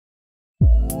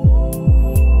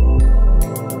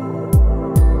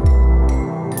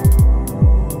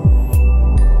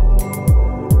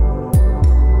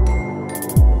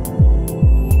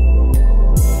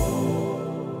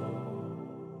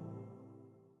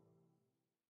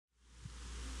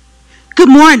Good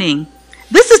morning.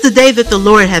 This is the day that the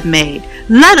Lord hath made.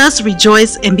 Let us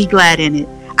rejoice and be glad in it.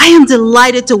 I am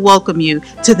delighted to welcome you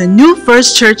to the new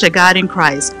First Church of God in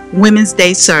Christ Women's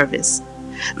Day service.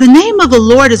 The name of the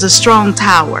Lord is a strong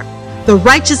tower. The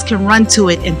righteous can run to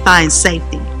it and find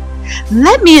safety.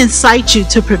 Let me incite you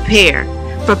to prepare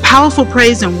for powerful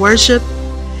praise and worship,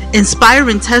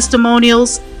 inspiring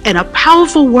testimonials, and a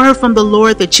powerful word from the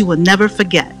Lord that you will never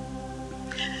forget.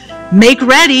 Make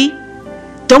ready.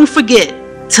 Don't forget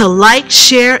to like,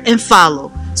 share, and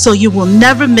follow so you will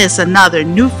never miss another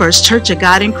new First Church of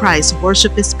God in Christ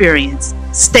worship experience.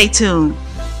 Stay tuned.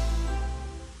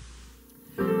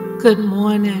 Good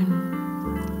morning.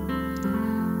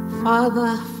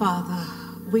 Father,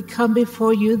 we come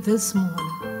before you this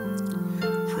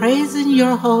morning, praising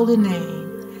your holy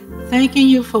name, thanking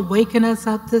you for waking us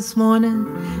up this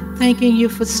morning, thanking you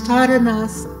for starting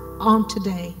us on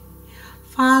today.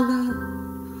 Father,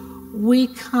 we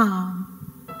come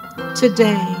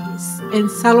today in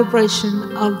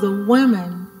celebration of the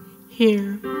women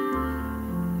here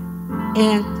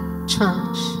at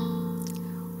church.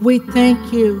 We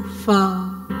thank you for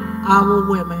our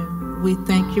women. We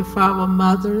thank you for our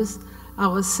mothers,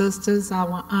 our sisters,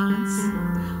 our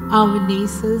aunts, our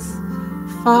nieces,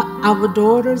 for our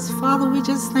daughters. Father, we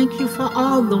just thank you for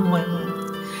all the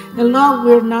women. And Lord,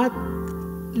 we're not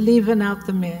leaving out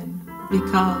the men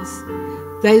because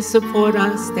they support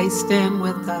us, they stand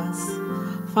with us.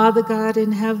 Father God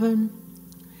in heaven,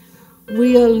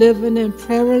 we are living in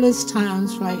perilous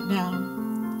times right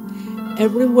now.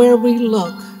 Everywhere we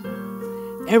look,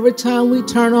 every time we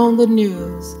turn on the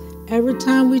news, every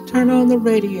time we turn on the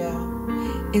radio,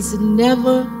 it's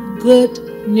never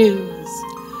good news.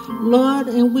 Lord,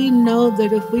 and we know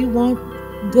that if we want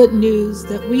good news,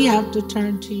 that we have to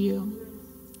turn to you.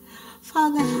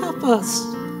 Father, help us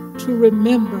to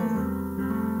remember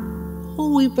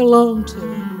who we belong to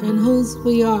and whose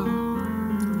we are,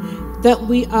 that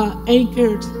we are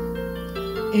anchored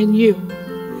in you,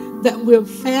 that we're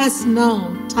fastened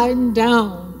on, tightened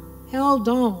down, held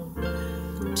on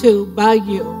to by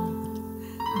you,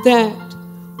 that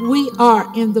we are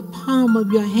in the palm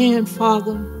of your hand,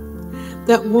 Father,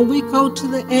 that when we go to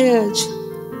the edge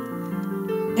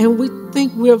and we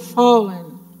think we're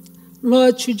falling,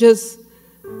 Lord,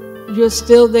 you're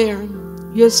still there.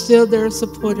 You're still there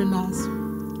supporting us.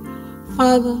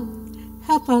 Father,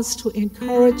 help us to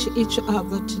encourage each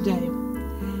other today.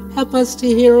 Help us to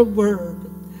hear a word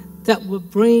that will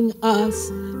bring us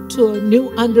to a new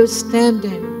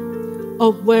understanding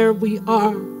of where we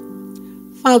are.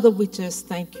 Father, we just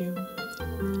thank you.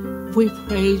 We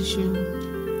praise you.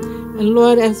 And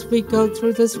Lord, as we go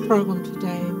through this program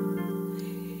today,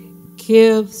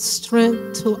 give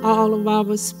strength to all of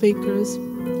our speakers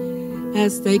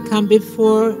as they come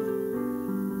before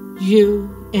you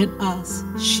and us,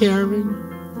 sharing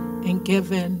and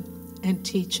giving and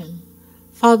teaching.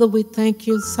 Father, we thank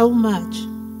you so much.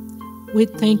 We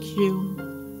thank you.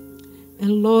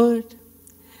 And Lord,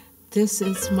 this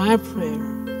is my prayer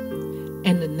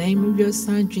in the name of your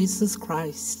Son, Jesus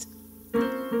Christ.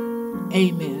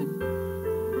 Amen.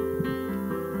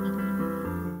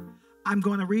 I'm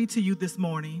going to read to you this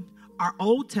morning our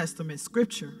Old Testament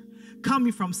scripture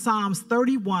coming from Psalms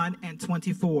 31 and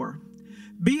 24.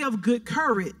 Be of good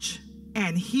courage,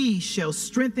 and he shall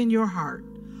strengthen your heart,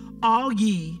 all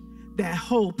ye that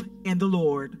hope in the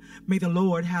Lord. May the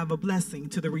Lord have a blessing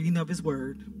to the reading of his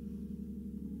word.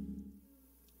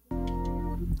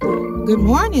 Good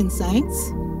morning, saints.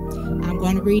 I'm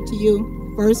going to read to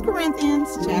you 1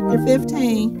 Corinthians chapter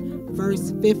 15,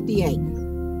 verse 58.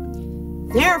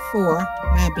 Therefore,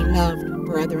 my beloved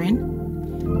brethren,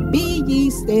 be ye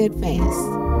steadfast,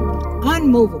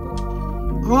 unmovable,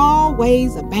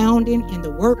 always abounding in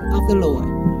the work of the Lord,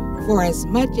 for as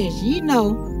much as ye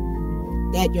know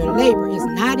that your labor is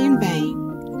not in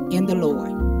vain in the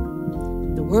Lord.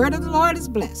 The word of the Lord is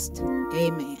blessed.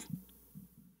 Amen.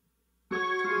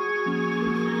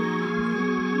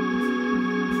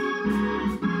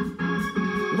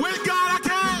 With God I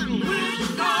can.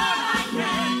 With God I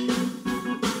can.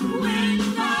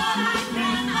 With God I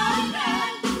can. I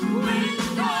can. With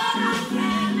God I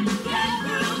can get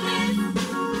through this.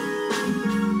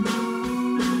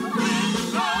 With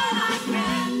God I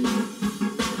can.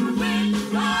 With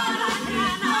God I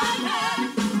can. I can.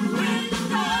 With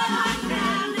God I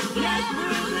can get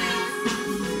through this.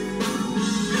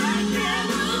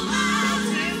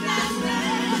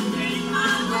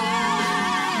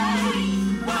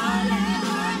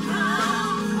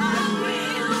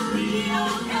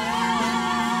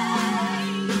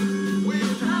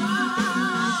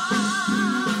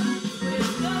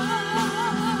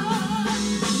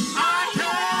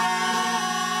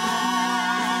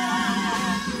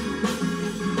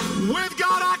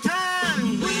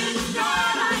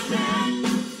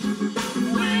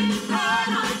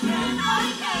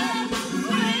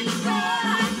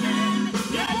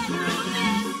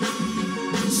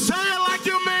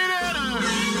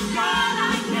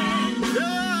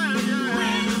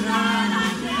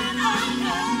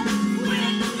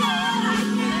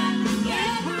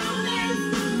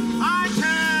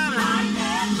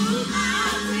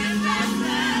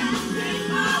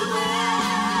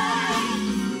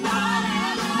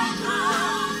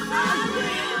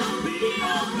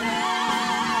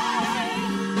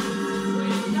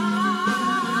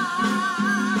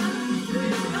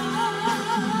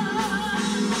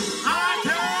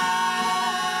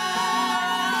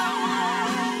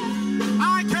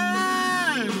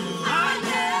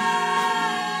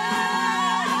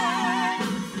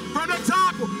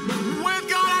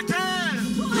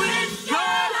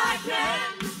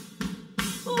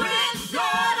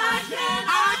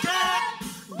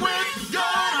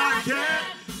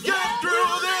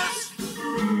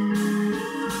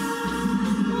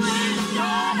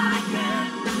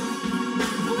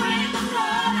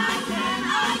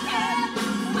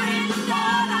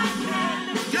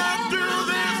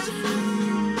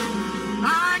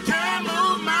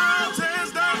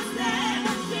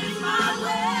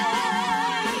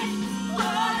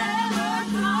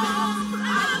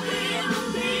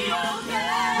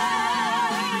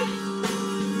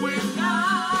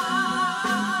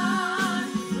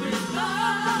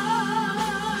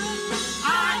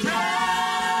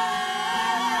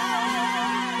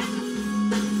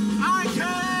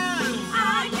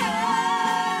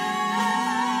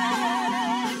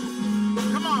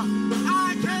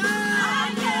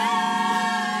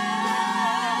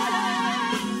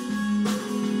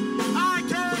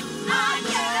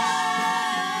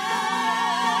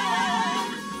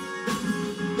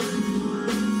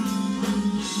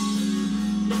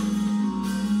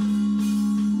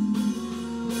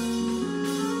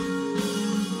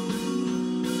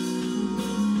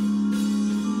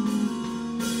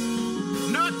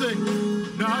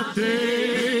 nothing,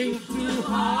 nothing too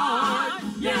hard.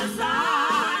 Yes,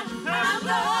 I have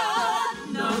got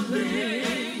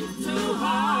nothing too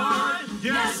hard.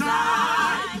 Yes,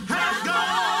 I have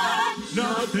got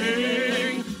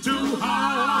nothing too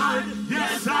hard.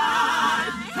 Yes,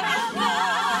 I have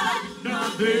got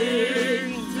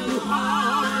nothing too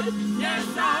hard. Yes,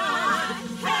 I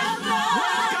have got.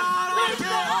 With God I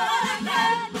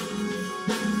can.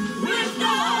 With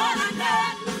God I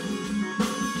can.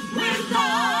 With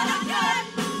God I can.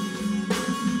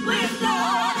 With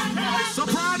God I can.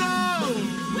 Soprano.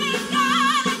 With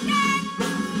God I can.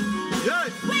 Yeah.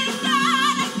 With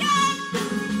God I can.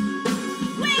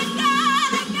 With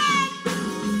God I can.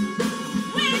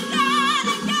 With God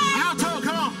I can. Alto,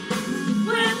 come on.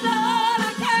 With God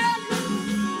I can.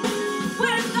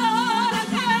 With God I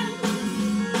can.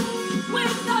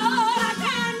 With God I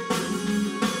can.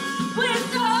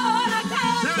 With God I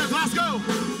can. Dennis, let's go.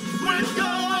 With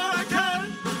God I can.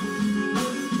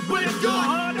 With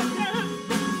God I can.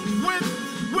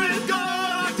 With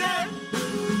God I can.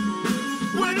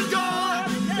 With God.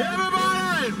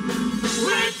 Everybody.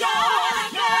 With God I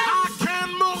can. I can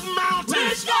move mountains.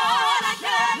 With God I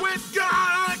can. With God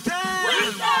I can.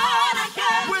 With God I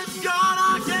can. With God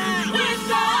I can. With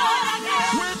God I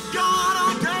can. With God I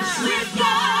can. With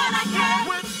God I can.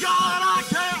 With God I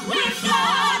can. With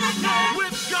God I can. With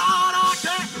God I can. With God I can.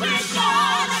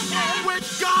 With God I can.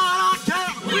 With God I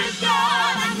can. With God I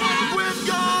can. With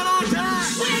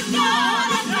God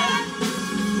I can.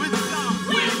 With God.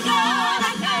 With God I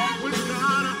can. With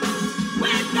God.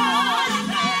 With God I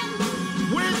can.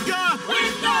 With God.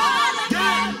 With God I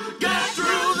can. Get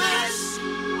through this.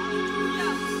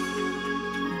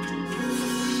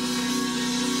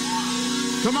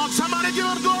 Come on, somebody give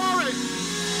him glory.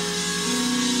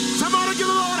 Somebody give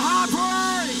the Lord high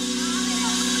praise.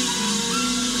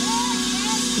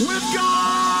 With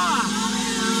God.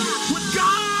 With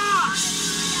God.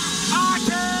 I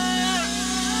can.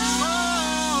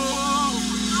 Oh.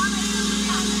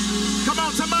 Come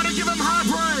on, somebody give him high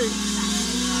praise.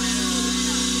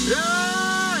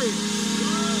 Yay.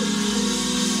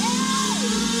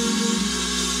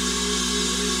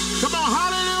 Come on,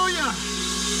 hallelujah.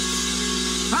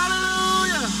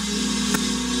 Hallelujah.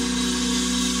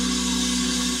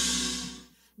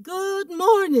 Good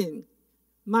morning,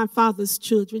 my father's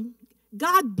children.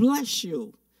 God bless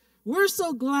you. We're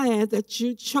so glad that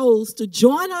you chose to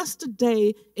join us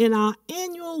today in our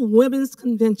annual women's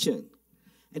convention.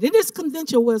 And in this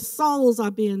convention where souls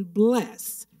are being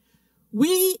blessed,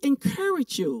 we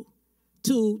encourage you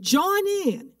to join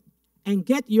in and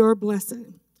get your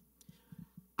blessing.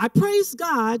 I praise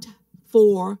God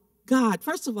for God.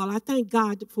 First of all, I thank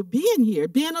God for being here,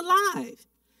 being alive.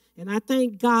 And I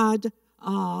thank God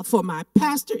for my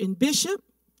pastor and bishop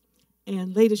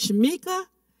and Lady Shamika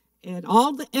and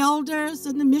all the elders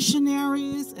and the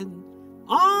missionaries and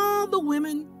all the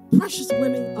women, precious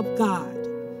women of God.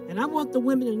 And I want the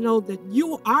women to know that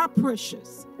you are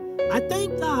precious. I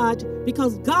thank God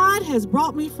because God has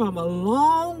brought me from a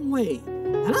long way.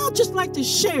 And I'd just like to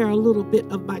share a little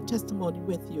bit of my testimony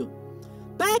with you.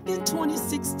 Back in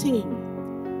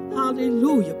 2016,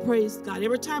 hallelujah, praise God.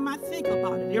 Every time I think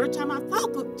about it, every time I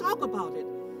talk about it,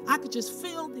 I could just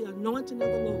feel the anointing of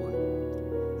the Lord.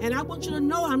 And I want you to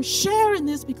know I'm sharing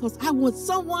this because I want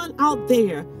someone out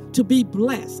there to be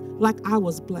blessed like I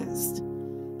was blessed.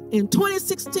 In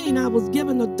 2016, I was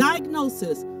given a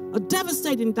diagnosis, a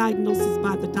devastating diagnosis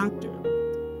by the doctor.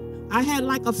 I had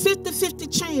like a 50-50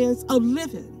 chance of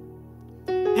living.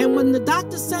 And when the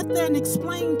doctor sat there and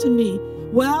explained to me,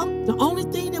 well, the only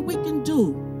thing that we can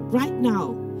do right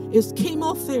now is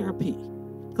chemotherapy.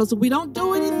 Because if we don't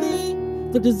do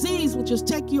anything, the disease will just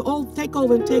take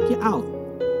over and take you out.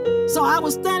 So I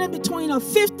was standing between a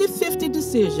 50-50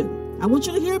 decision. I want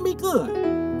you to hear me good.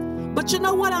 But you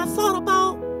know what I thought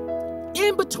about?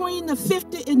 In between the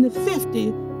 50 and the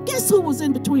 50, guess who was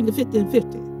in between the 50 and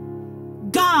 50?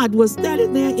 God was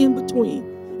standing there in between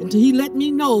until he let me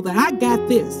know that I got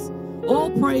this. Oh,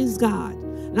 praise God.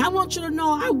 And I want you to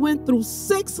know I went through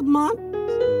 6 months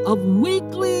of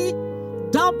weekly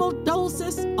double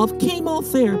doses of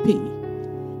chemotherapy.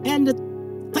 And the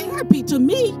therapy to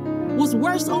me was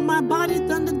worse on my body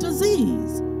than the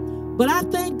disease. But I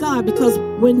thank God because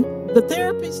when the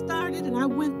therapy started and I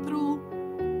went through,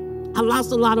 I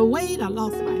lost a lot of weight. I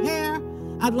lost my hair.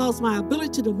 I lost my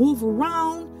ability to move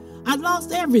around. I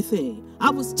lost everything. I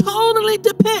was totally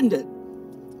dependent.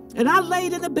 And I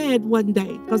laid in the bed one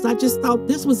day because I just thought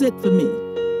this was it for me.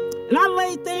 And I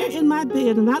laid there in my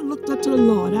bed and I looked up to the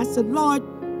Lord. I said, Lord,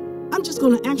 I'm just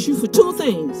going to ask you for 2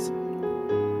 things.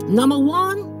 Number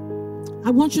 1,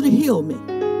 I want you to heal me.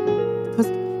 Because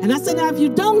And I said, now, if you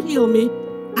don't heal me,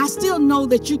 I still know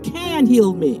that you can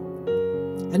heal me.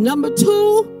 And number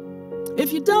two,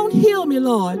 if you don't heal me,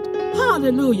 Lord,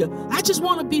 hallelujah, I just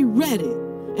want to be ready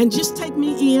and just take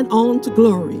me in on to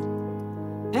glory.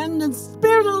 And the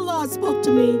Spirit of the Lord spoke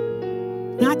to me,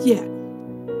 not yet.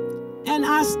 And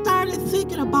I started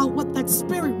thinking about what that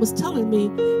Spirit was telling me.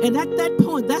 And at that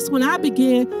point, that's when I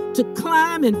began to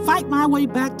climb and fight my way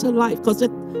back to life. Because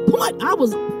at that point, I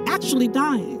was actually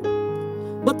dying.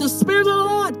 But the Spirit of the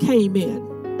Lord came in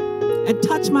and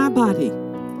touched my body.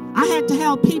 I had to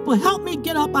have people help me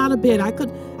get up out of bed. I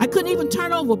couldn't even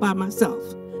turn over by myself.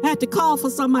 I had to call for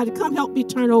somebody to come help me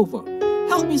turn over.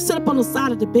 Help me sit up on the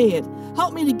side of the bed.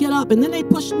 Help me to get up. And then they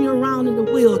pushed me around in the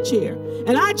wheelchair.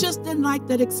 And I just didn't like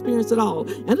that experience at all.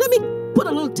 And let me put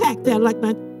a little tack there, like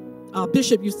my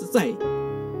bishop used to say.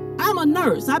 I'm a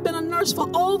nurse. I've been a nurse for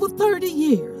over 30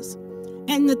 years.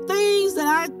 And the things that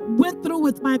I went through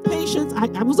with my patients,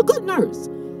 I was a good nurse.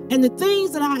 And the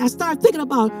things that I started thinking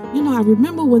about, I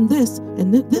remember when this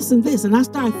and this and this. And I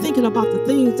started thinking about the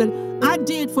things that I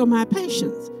did for my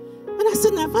patients. And I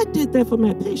said, now, if I did that for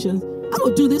my patients, I'm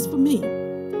going to do this for me.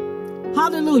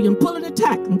 Hallelujah. I'm pulling the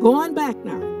tack. I'm going back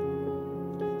now.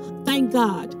 Thank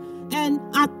God. And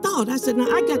I said, now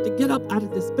I got to get up out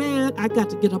of this bed. I got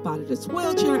to get up out of this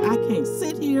wheelchair. I can't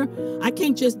sit here. I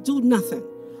can't just do nothing.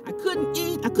 I couldn't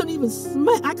eat. I couldn't even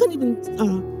smell. I couldn't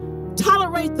even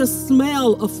tolerate the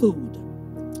smell of food.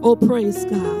 Oh, praise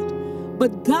God.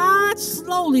 But God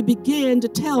slowly began to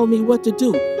tell me what to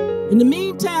do. In the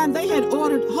meantime, they had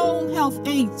ordered home health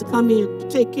aides to come in to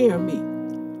take care of me.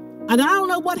 And I don't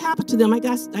know what happened to them. I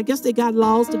guess they got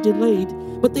lost or delayed,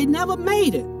 but they never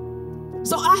made it.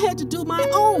 So I had to do my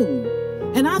own.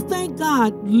 And I thank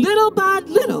God, little by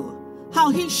little, how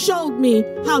he showed me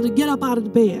how to get up out of the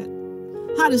bed,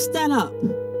 how to stand up,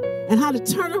 and how to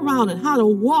turn around, and how to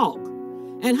walk,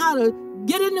 and how to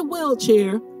get in the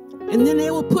wheelchair. And then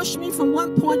they would push me from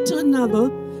one point to another.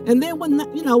 And then when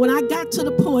I got to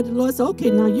the point, the Lord said,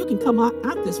 okay, now you can come out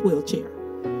this wheelchair.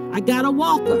 I got a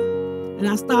walker. And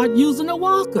I started using a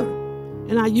walker.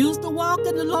 And I used the walker,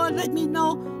 and the Lord let me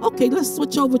know, okay, let's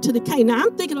switch over to the cane. Now,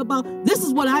 I'm thinking about, this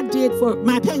is what I did for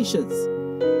my patients.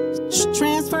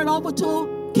 Transferred over to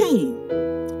a cane.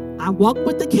 I walked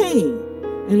with the cane.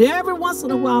 And every once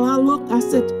in a while, I looked, I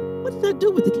said, what did I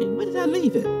do with the cane? Where did I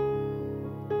leave it?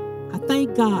 I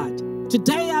thank God.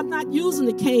 Today, I'm not using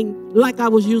the cane like I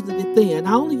was using it then.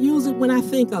 I only use it when I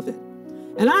think of it.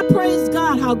 And I praise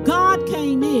God how God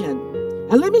came in.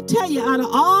 And let me tell you, out of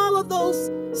all of those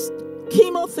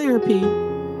chemotherapy,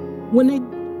 when they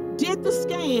did the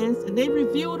scans and they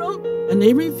reviewed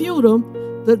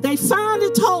them, that they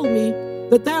finally told me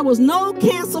that there was no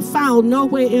cancer found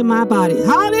nowhere in my body.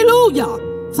 Hallelujah.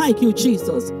 Thank you,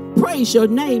 Jesus. Praise your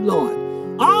name, Lord.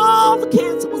 All the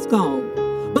cancer was gone.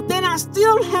 But then I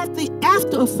still had the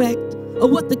after effect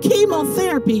of what the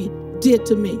chemotherapy did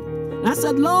to me. And I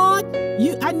said, Lord,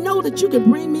 I know that you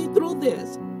can bring me through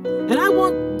this. And I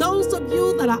want those of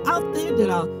you that are out there that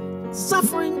are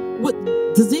suffering with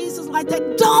diseases like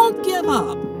that, don't give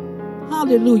up.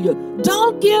 Hallelujah.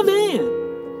 Don't give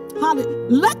in. Hallelujah.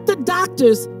 Let the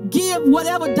doctors give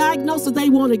whatever diagnosis they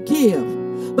want to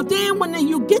give. But then when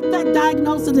you get that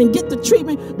diagnosis and get the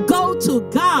treatment, go to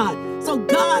God so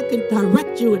God can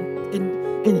direct you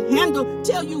and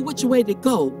tell you which way to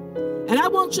go. And I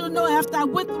want you to know, after I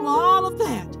went through all of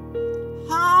that,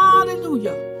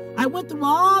 hallelujah, I went through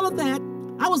all of that.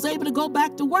 I was able to go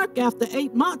back to work after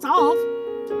 8 months off.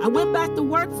 I went back to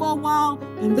work for a while,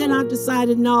 and then I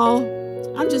decided, no,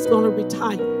 I'm just going to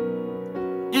retire.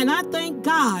 And I thank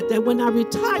God that when I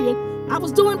retired, I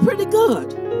was doing pretty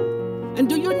good. And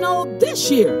do you know, this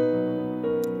year,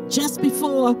 just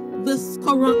before this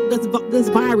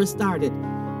virus started,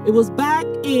 it was back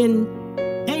in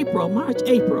March.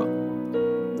 It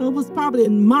was probably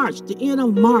in March, the end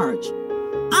of March.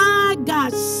 I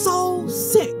got so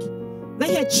sick.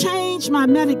 They had changed my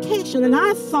medication, and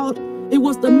I thought it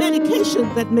was the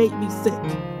medication that made me sick.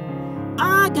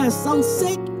 I got so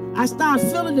sick, I started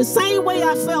feeling the same way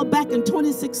I felt back in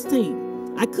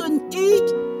 2016. I couldn't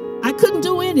eat. I couldn't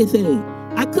do anything.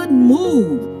 I couldn't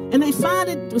move. And they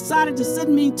finally decided to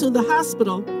send me to the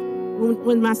hospital.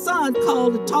 When my son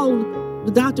called and told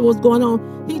the doctor what was going on,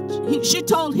 she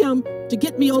told him to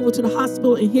get me over to the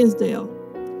hospital in Hinsdale.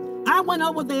 I went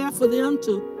over there for them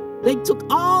they took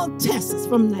all tests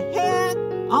from the head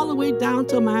all the way down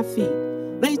to my feet.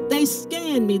 They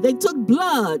scanned me. They took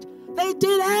blood. They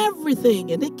did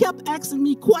everything. And they kept asking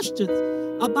me questions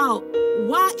about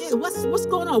what's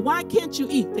going on? Why can't you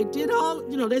eat? They did all,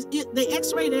 they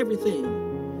x-rayed everything.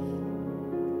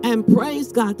 And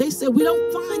praise God, they said, we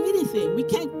don't find anything. We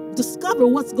can't discover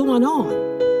what's going on.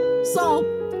 So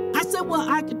I said, well,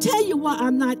 I can tell you why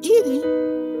I'm not eating.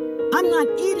 I'm not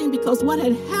eating because what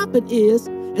had happened is,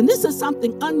 and this is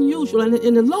something unusual, and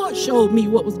the Lord showed me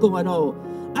what was going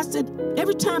on. I said,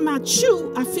 every time I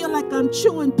chew, I feel like I'm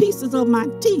chewing pieces of my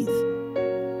teeth.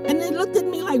 And they looked at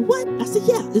me like, what? I said,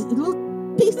 yeah, it's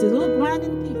little pieces, little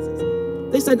grinding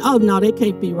pieces. They said, oh, no, they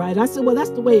can't be right. I said, well, that's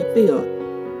the way it feels.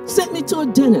 Sent me to a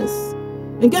dentist.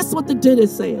 And guess what the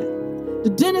dentist said? The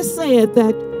dentist said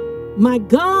that my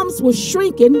gums were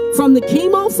shrinking from the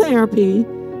chemotherapy,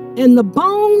 and the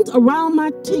bones around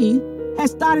my teeth had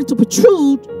started to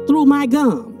protrude through my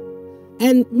gum.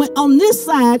 And on this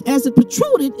side, as it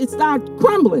protruded, it started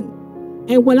crumbling.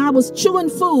 And when I was chewing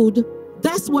food,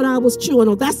 that's what I was chewing,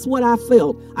 or that's what I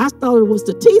felt. I thought it was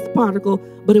the teeth particle,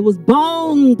 but it was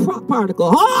bone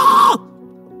particle. Oh!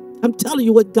 I'm telling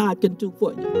you what God can do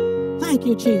for you. Thank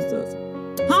you, Jesus.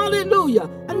 Hallelujah.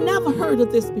 I never heard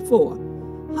of this before.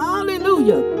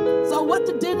 Hallelujah. So what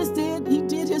the dentist did, he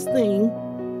did his thing.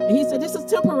 And he said, this is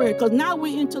temporary because now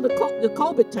we're into the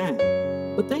COVID time.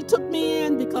 But they took me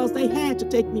in because they had to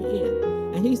take me in.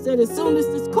 And he said, as soon as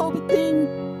this COVID thing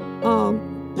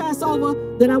pass over,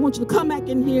 then I want you to come back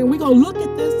in here and we're going to look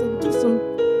at this and do some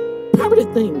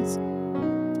permanent things.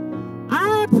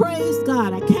 I praise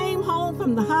God. I came home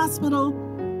from the hospital,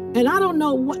 and I don't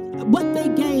know what they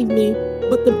gave me,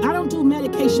 but I don't do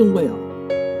medication well.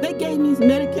 They gave me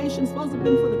medication supposed to have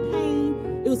been for the pain.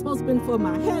 It was supposed to have been for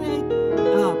my headache,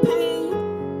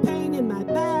 pain in my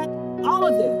back, all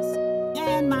of this,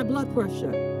 and my blood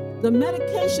pressure. The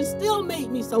medication still made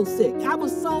me so sick. I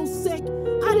was so sick,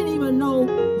 I didn't even know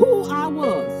who I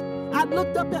was. I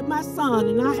looked up at my son,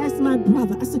 and I asked my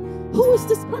brother, I said, who is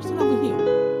this person over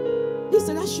here? He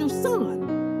said, that's your son.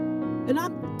 And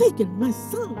I'm thinking, my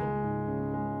son?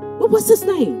 Well, what's his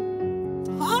name?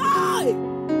 Hi!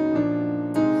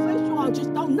 Say you all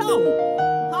just don't know.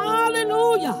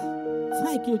 Hallelujah.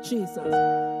 Thank you, Jesus.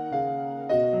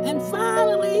 And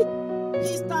finally,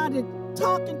 he started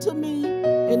talking to me,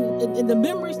 and the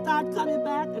memory started coming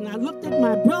back, and I looked at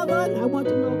my brother, and I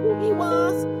wanted to know who he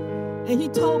was, and he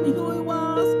told me who he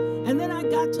was, and then I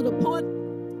got to the point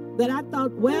that I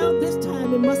thought, well, this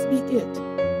time it must be it.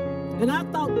 And I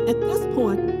thought, at this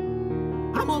point,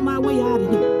 I'm on my way out of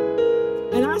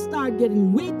here. And I started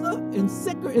getting weaker and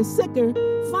sicker and sicker.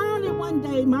 Finally, one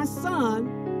day, my son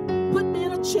put me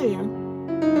in a chair,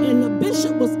 and the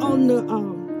bishop was on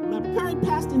my current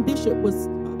pastor and bishop was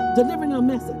delivering a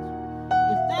message.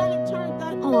 And Fanny turned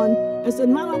that on and said,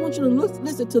 Mom, I want you to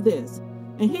listen to this.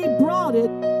 And he brought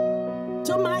it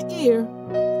to my ear,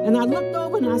 and I looked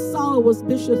over and I saw it was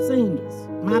Bishop Sanders,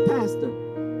 my pastor.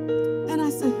 And I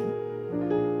said,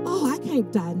 oh, I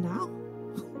can't die now.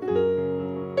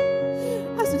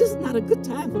 I said, this is not a good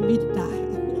time for me to die.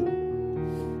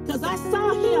 Because I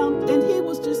saw him and he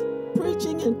was just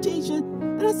preaching and teaching.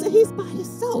 And I said, he's by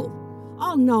himself.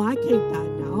 Oh, no, I can't die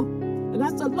now. And I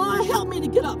said, Lord, help me to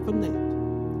get up from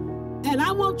that. And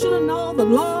I want you to know the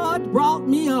Lord brought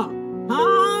me up.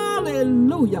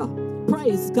 Hallelujah.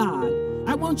 Praise God.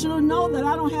 I want you to know that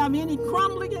I don't have any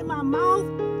crumbling in my mouth.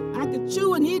 I can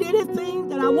chew and eat anything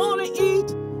that I want to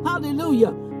eat.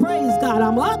 Hallelujah. Praise God.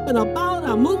 I'm up and about.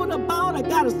 I'm moving about. I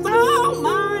got a sound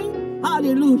mind.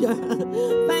 Hallelujah.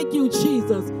 Thank you,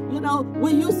 Jesus. You know,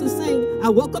 we used to sing, I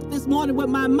woke up this morning with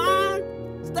my mind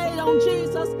stayed on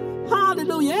Jesus.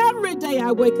 Hallelujah. Every day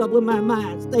I wake up with my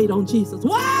mind stayed on Jesus.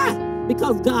 Why?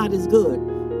 Because God is good.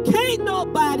 Can't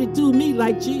nobody do me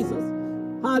like Jesus.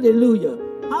 Hallelujah.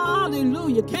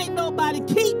 Hallelujah. Can't nobody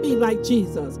keep me like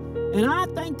Jesus. And I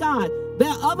thank God. There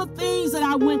are other things that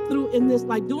I went through in this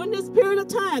life. During this period of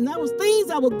time, there was things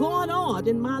that were going on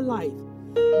in my life.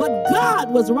 But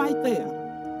God was right there.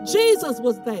 Jesus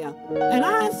was there. And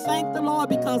I thank the Lord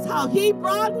because how he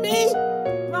brought me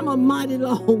from a mighty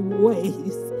long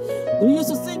ways. We used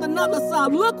to sing another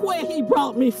song, look where he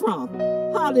brought me from.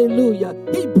 Hallelujah.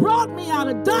 He brought me out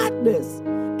of darkness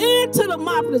into the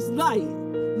marvelous light.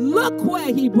 Look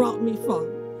where he brought me from.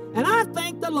 And I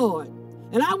thank the Lord.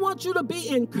 And I want you to be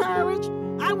encouraged.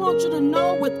 I want you to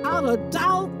know without a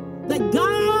doubt that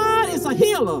God is a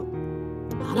healer.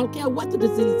 I don't care what the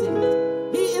disease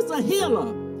is. He is a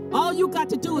healer. All you got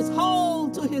to do is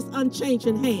hold to his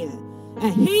unchanging hand.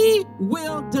 And he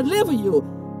will deliver you.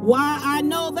 Why I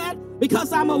know that?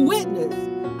 Because I'm a witness.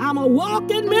 I'm a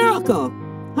walking miracle.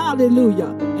 Hallelujah.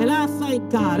 And I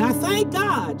thank God. I thank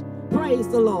God. Praise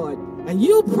the Lord. And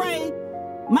you pray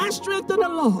my strength in the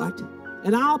Lord.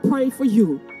 And I'll pray for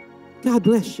you. God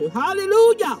bless you.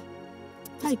 Hallelujah.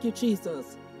 Thank you,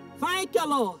 Jesus. Thank you,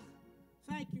 Lord.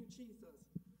 Thank you, Jesus.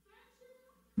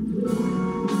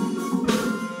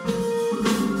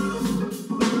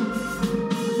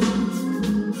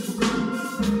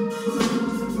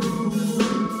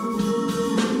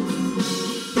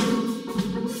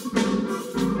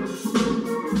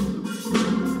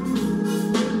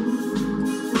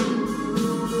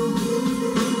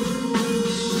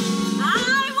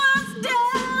 I was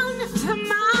down to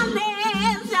my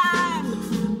last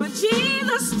dime, but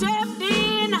Jesus stepped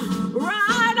in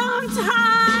right on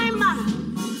time.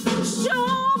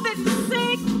 Sure been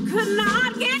sick, could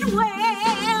not get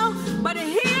well, but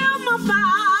he healed my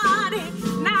body.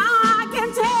 Now I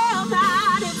can tell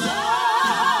that it's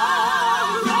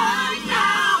all right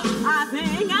now. I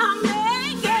think I'll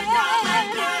make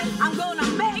it. I'm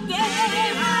gonna make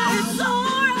it. It's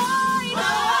all right.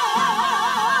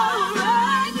 All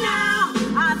right now.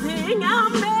 I think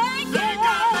I'll make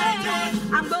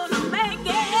it. I'm gonna make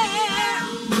it.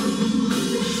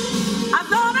 I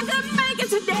thought I could make it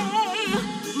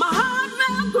today. My heart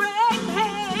felt great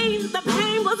pain. The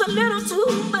pain was a little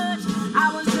too much.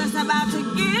 I was just about to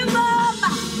give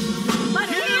up. But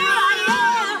here I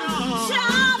am,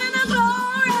 shouting the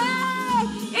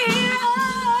glory. Here I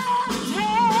am,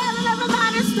 telling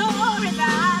everybody's story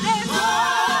that it's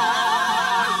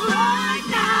all right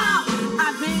now. I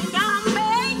think I'll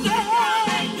make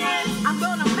it. I'm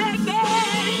gonna make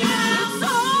it. It's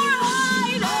all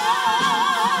right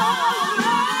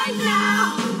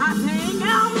now. I think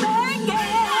I'll make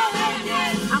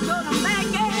it. I'm gonna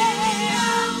make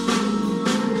it.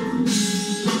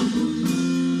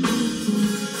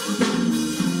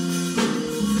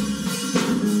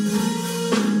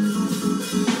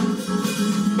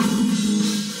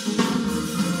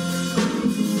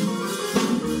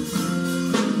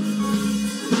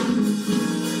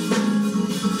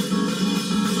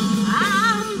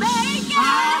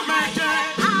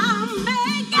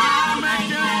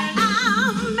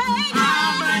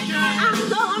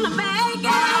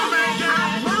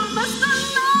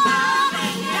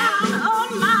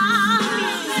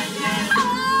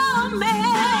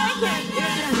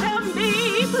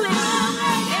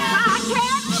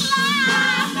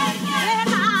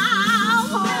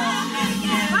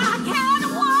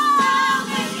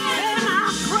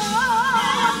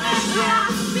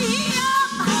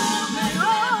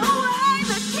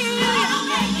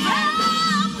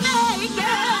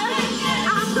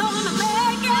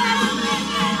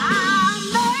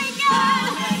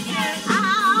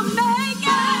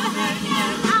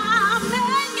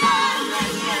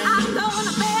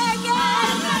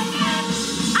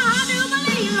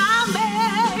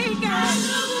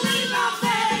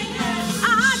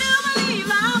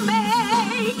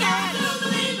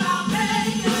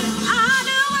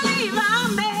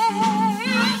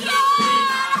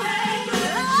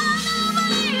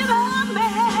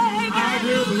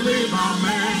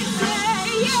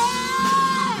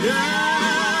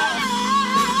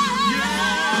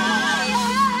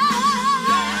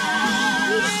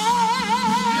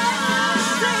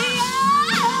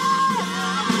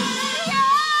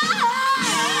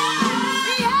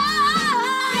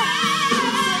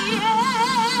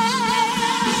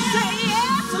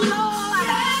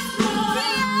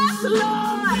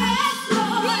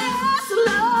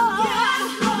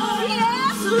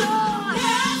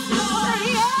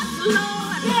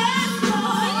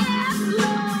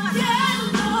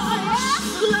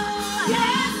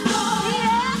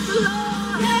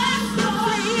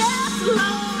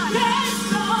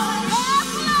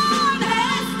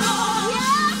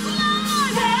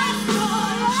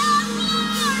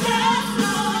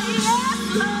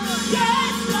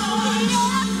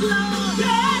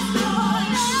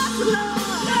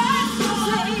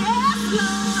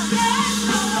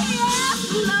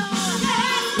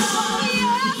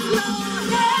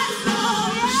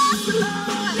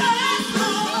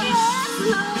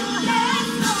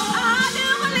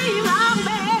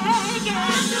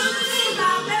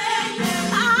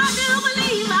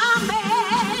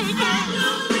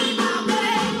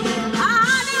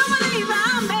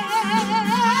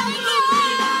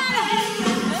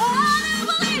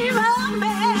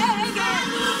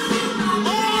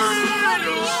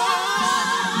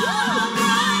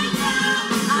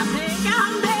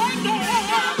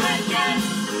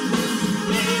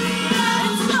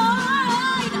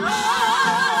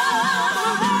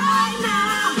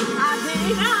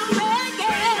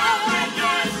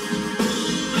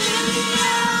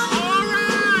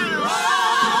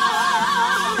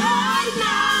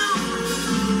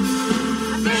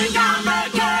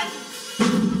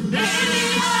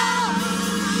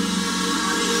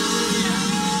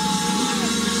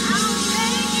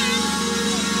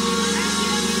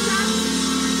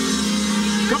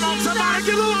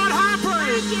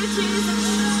 Thank you, Jesus.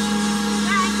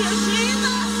 Thank you,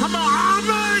 Jesus. Come on, I'll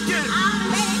make it. I'll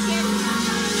make it.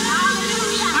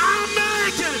 Hallelujah. I'll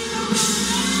make it.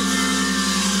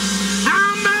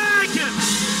 I'll make it.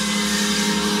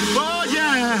 Oh,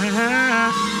 yeah.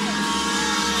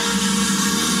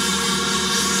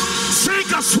 Sink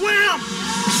or swim.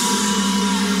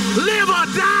 Live or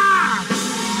die.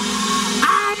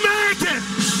 I'll make it.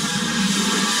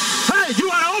 Hey, you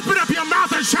want to open up your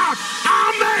mouth and shout,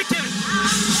 I'll make it.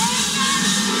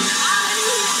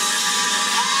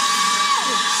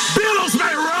 Billows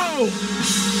may roll.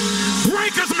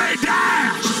 Breakers may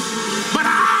dash. But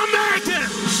I'll make it.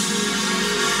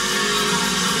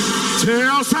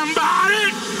 Tell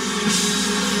somebody,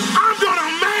 I'm going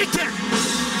to make it.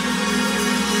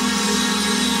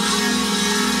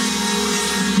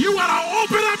 You want to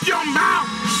open up your mouth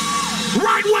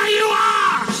right where you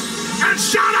are and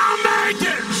shout, I'll make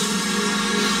it.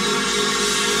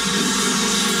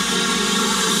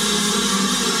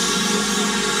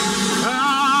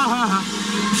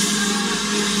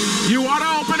 You ought to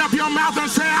open up your mouth and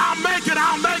say, I'll make it,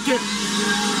 I'll make it.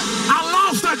 I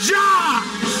lost a job.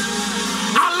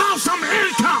 I lost some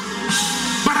income.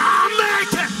 But I'll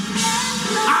make it.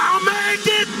 I'll make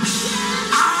it.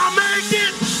 I'll make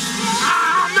it.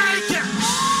 I'll make it.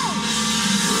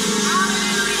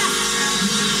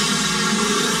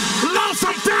 Lost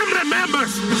some family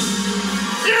members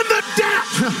in the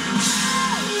depth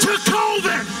to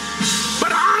COVID.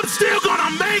 But I'm still going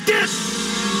to make it.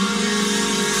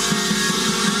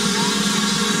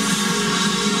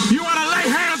 You want to lay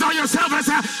hands on yourself and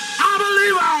say, I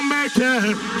believe I'll make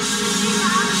it.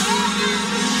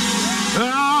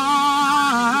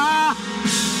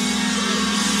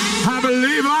 I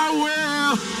believe I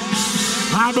will.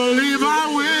 I believe I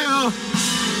will.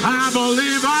 I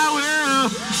believe I will.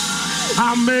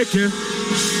 I'll make it.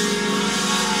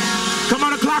 Come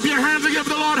on and clap your hands and give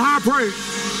the Lord high praise.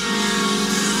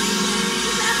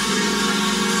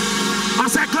 I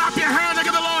said clap your hands and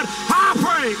give the Lord high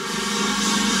praise.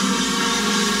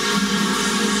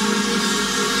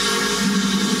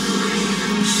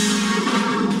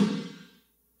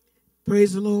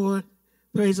 Praise the Lord.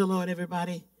 Praise the Lord,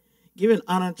 everybody. Giving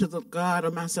honor to the God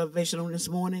of my salvation on this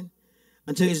morning,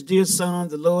 unto his dear Son,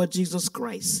 the Lord Jesus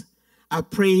Christ. I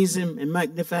praise him and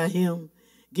magnify him,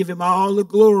 give him all the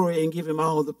glory and give him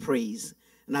all the praise.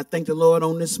 And I thank the Lord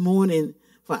on this morning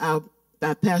for our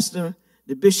pastor,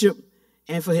 the bishop,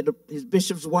 and for his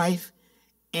bishop's wife,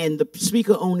 and the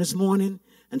speaker on this morning,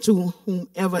 and to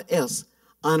whomever else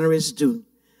honor is due.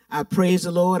 I praise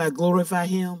the Lord. I glorify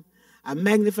him. I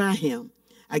magnify him.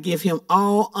 I give him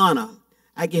all honor.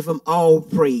 I give him all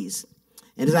praise.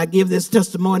 And as I give this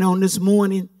testimony on this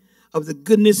morning of the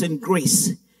goodness and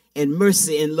grace and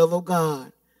mercy and love of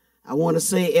God, I want to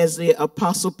say, as the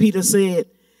Apostle Peter said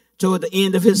toward the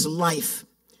end of his life,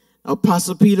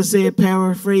 Apostle Peter said,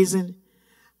 paraphrasing,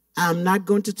 I'm not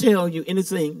going to tell you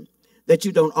anything that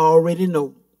you don't already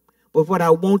know. But what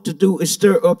I want to do is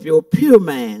stir up your pure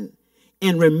mind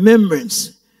in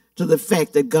remembrance to the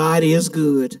fact that God is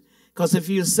good. Because if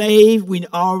you're saved, we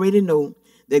already know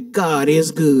that God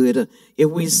is good. If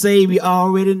we say, we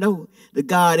already know that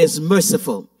God is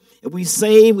merciful. If we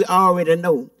say, we already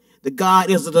know that God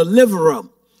is a deliverer.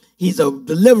 He's a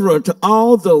deliverer to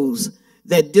all those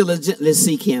that diligently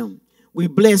seek him. We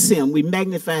bless him. We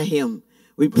magnify him.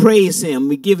 We praise him.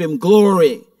 We give him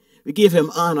glory. We give him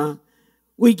honor.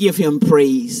 We give him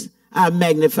praise. I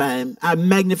magnify him. I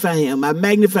magnify him. I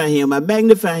magnify him. I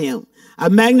magnify him. I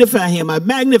magnify him. I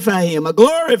magnify him. I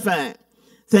glorify him.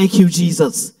 Thank you,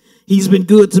 Jesus. He's been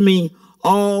good to me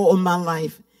all of my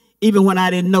life. Even when I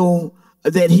didn't know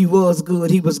that he was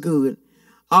good, he was good.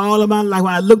 All of my life,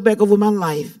 when I look back over my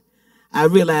life, I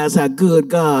realize how good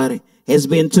God has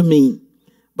been to me.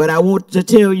 But I want to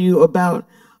tell you about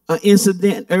an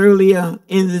incident earlier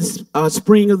in this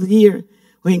spring of the year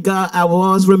when I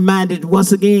was reminded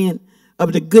once again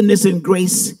of the goodness and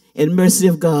grace and mercy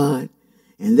of God.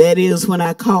 And that is when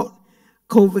I caught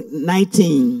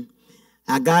COVID-19.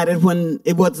 I got it when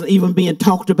it wasn't even being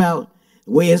talked about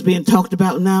the way it's being talked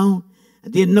about now. I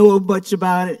didn't know much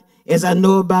about it as I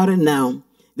know about it now.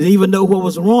 Didn't even know what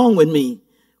was wrong with me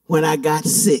when I got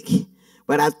sick.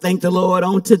 But I thank the Lord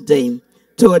on today,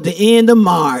 toward the end of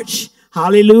March.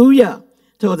 Hallelujah.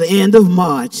 Toward the end of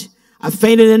March, I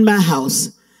fainted in my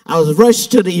house. I was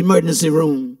rushed to the emergency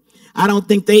room. I don't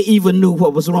think they even knew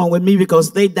what was wrong with me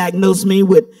because they diagnosed me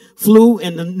with flu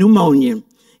and pneumonia.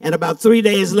 And about 3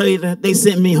 days later, they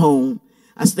sent me home.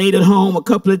 I stayed at home a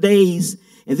couple of days.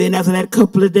 And then after that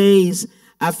couple of days,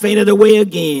 I fainted away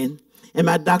again. And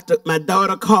my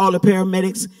daughter called the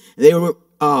paramedics. They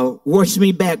rushed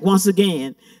me back once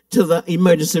again to the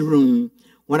emergency room.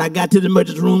 When I got to the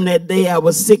emergency room that day, I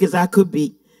was sick as I could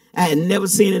be. I had never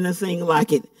seen anything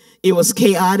like it. It was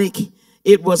chaotic.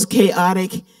 It was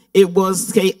chaotic. It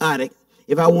was chaotic.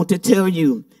 If I want to tell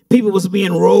you, people was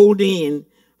being rolled in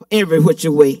every which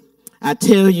way. I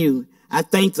tell you, I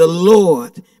thank the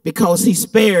Lord because he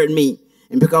spared me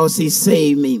and because he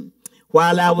saved me.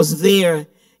 While I was there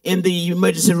in the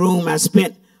emergency room, I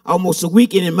spent almost a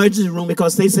week in the emergency room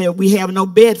because they said, we have no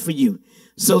bed for you.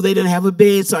 So they didn't have a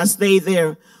bed, so I stayed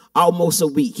there almost a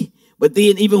week. But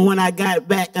then even when I got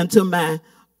back into my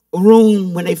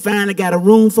room, when they finally got a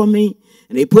room for me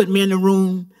and they put me in the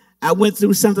room, I went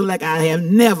through something like I have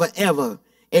never, ever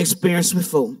experienced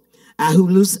before. I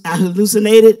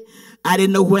hallucinated. I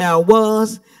didn't know where I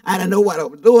was. I didn't know what I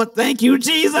was doing. Thank you,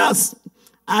 Jesus.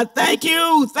 I thank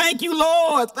you. Thank you,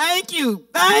 Lord. Thank you.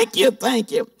 Thank you.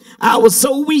 Thank you. I was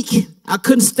so weak. I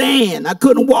couldn't stand. I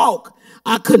couldn't walk.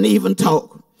 I couldn't even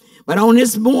talk. But on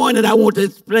this morning, I want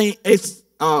to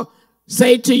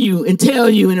say to you and tell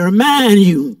you and remind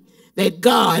you that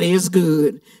God is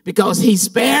good because he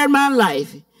spared my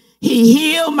life. He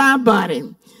healed my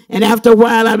body. And after a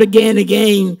while, I began to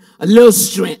gain a little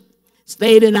strength.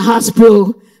 Stayed in the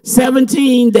hospital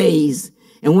 17 days.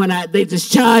 And when they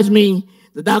discharged me,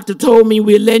 the doctor told me,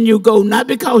 we're letting you go, not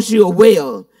because you're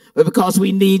well, but because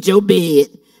we need your bed.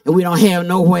 And we don't have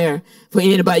nowhere for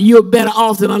anybody. You're better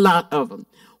off than a lot of them.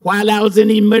 While I was in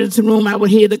the emergency room, I would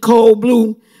hear the cold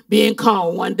blue being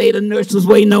called. One day, the nurse was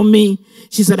waiting on me.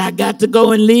 She said, I got to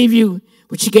go and leave you.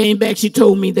 When she came back, she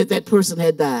told me that that person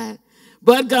had died.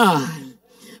 But God,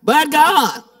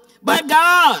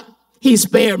 he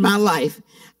spared my life.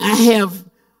 I have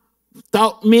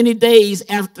thought many days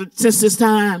since this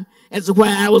time as to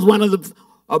why I was one of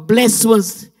the blessed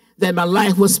ones that my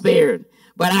life was spared.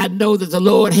 But I know that the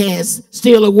Lord has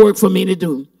still a work for me to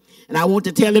do. And I want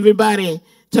to tell everybody,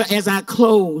 as I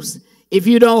close, if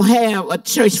you don't have a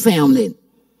church family,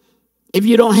 if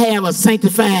you don't have a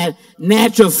sanctified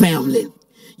natural family,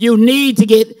 you need to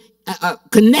get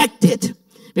connected.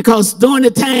 Because during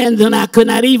the time when I could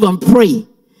not even pray,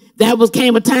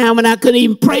 came a time when I couldn't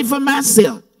even pray for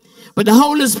myself. But the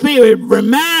Holy Spirit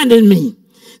reminded me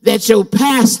that your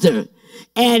pastor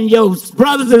and your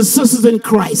brothers and sisters in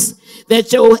Christ,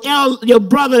 that your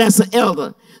brother that's an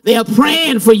elder, they are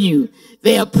praying for you.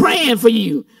 They are praying for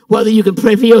you, whether you can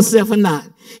pray for yourself or not.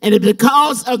 And it's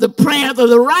because of the prayers of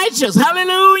the righteous.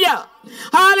 Hallelujah.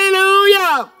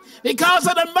 Hallelujah. Because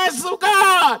of the mercy of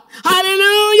God.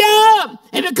 Hallelujah.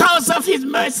 And because of his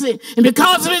mercy and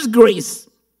because of his grace,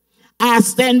 I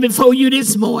stand before you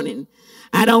this morning.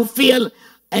 I don't feel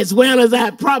as well as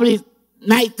I probably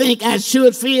might think I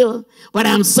should feel, but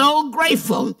I'm so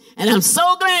grateful and I'm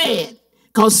so glad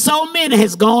because so many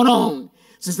has gone on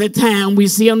since that time we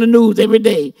see on the news every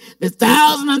day. There's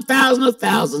thousands and thousands of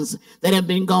thousands that have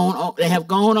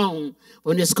gone on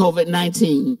from this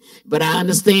COVID-19. But I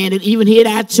understand that even here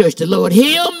at our church, the Lord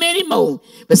healed many more.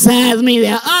 Besides me,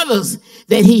 there are others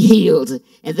that he healed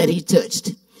and that he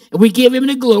touched. And we give him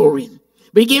the glory.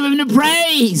 We give him the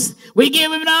praise. We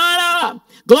give him the honor.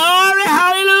 Glory,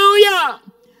 hallelujah,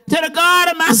 to the God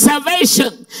of my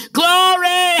salvation.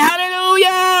 Glory,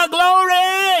 hallelujah,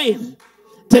 glory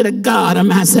to the God of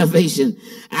my salvation.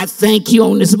 I thank you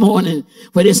on this morning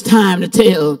for this time to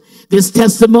tell this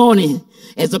testimony.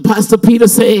 As Apostle Peter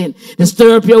said, to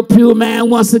stir up your pure mind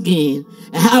once again.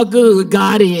 And how good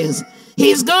God is.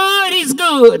 He's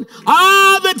good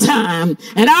all the time.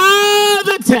 And all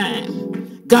the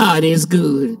time, God is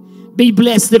good. Be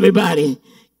blessed, everybody.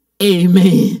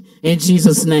 Amen. In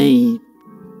Jesus' name.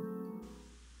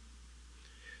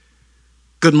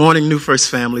 Good morning, New First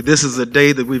family. This is a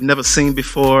day that we've never seen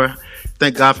before.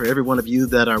 Thank God for every one of you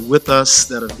that are with us,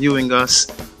 that are viewing us.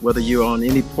 Whether you're on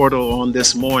any portal on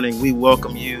this morning, we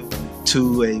welcome you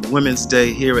to a Women's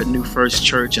Day here at New First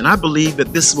Church. And I believe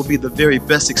that this will be the very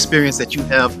best experience that you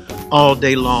have all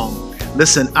day long.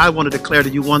 Listen, I want to declare to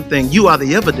you one thing. You are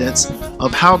the evidence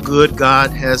of how good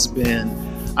God has been.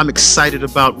 I'm excited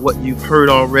about what you've heard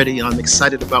already. I'm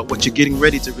excited about what you're getting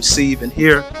ready to receive and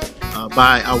hear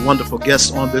by our wonderful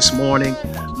guests on this morning.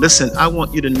 Listen, I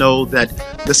want you to know that,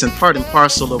 part and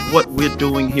parcel of what we're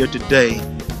doing here today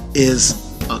is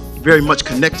very much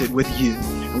connected with you.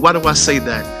 And why do I say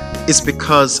that? It's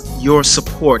because your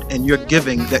support and your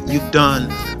giving that you've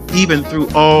done, even through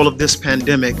all of this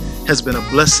pandemic, has been a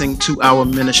blessing to our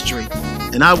ministry.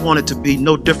 And I want it to be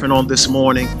no different on this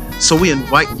morning. So we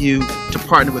invite you to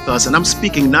partner with us. And I'm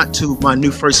speaking not to my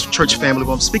New First Church family,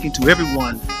 but I'm speaking to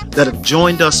everyone that have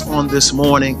joined us on this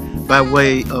morning by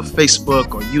way of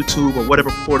Facebook or YouTube or whatever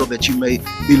portal that you may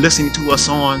be listening to us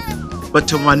on. But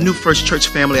to my New First Church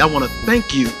family, I want to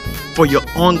thank you for your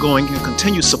ongoing and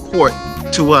continued support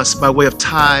to us by way of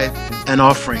tithe and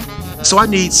offering. So I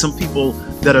need some people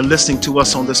that are listening to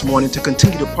us on this morning to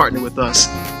continue to partner with us.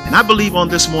 And I believe on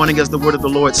this morning, as the word of the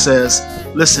Lord says,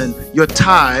 listen, your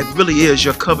tithe really is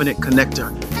your covenant connector.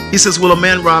 He says, will a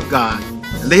man rob God?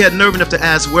 And they had nerve enough to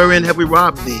ask, wherein have we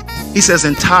robbed thee? He says,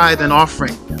 in tithe and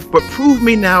offering. But prove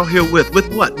me now herewith.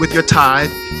 With what? With your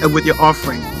tithe and with your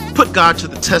offering. Put God to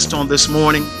the test on this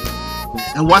morning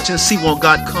and watch and see, won't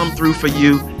God come through for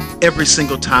you every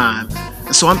single time.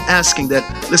 And so I'm asking that,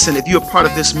 listen, if you're a part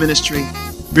of this ministry,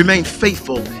 remain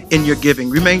faithful in your giving.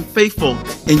 Remain faithful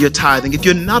in your tithing. If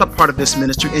you're not a part of this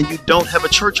ministry and you don't have a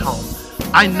church home,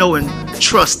 I know and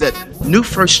trust that New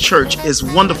First Church is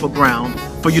wonderful ground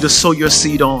for you to sow your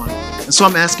seed on. And so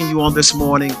I'm asking you on this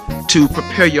morning to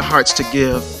prepare your hearts to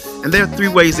give. And there are 3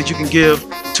 ways that you can give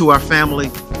to our family.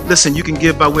 Listen, you can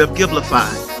give by way of Givelify.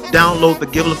 Download the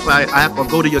Givelify app or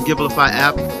go to your Givelify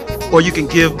app, or you can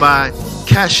give by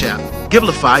Cash App.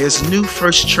 Givelify is New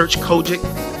First Church COGIC.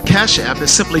 Cash App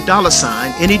is simply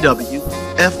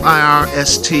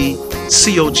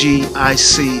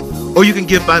 $NEWFIRSTCOGIC, or you can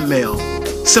give by mail.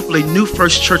 Simply New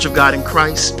First Church of God in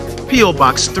Christ, P.O.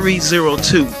 Box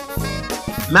 302,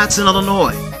 Matson,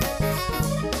 Illinois,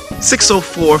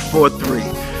 60443.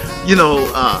 You know,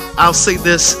 I'll say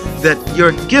this, that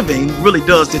your giving really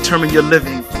does determine your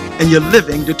living, and your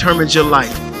living determines your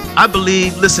life. I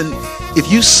believe, listen, if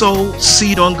you sow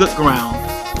seed on good ground,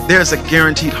 there's a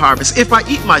guaranteed harvest. If I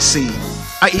eat my seed,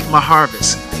 I eat my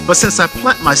harvest. But since I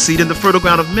plant my seed in the fertile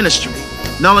ground of ministry,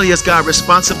 not only is God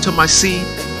responsive to my seed,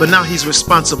 but now He's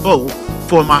responsible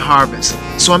for my harvest.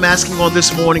 So I'm asking on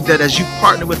this morning that as you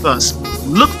partner with us,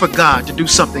 look for God to do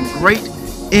something great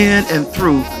in and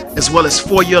through, as well as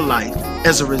for your life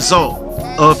as a result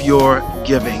of your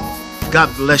giving. God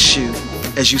bless you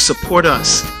as you support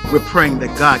us. We're praying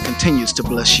that God continues to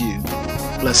bless you.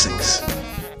 Blessings.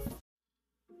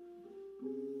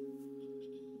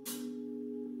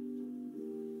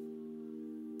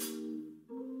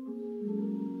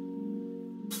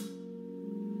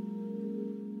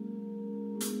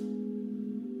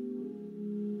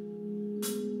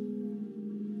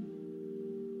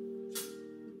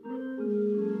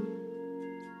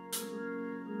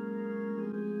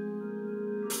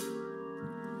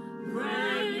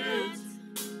 Pregnant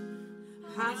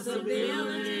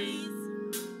possibilities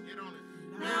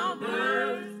now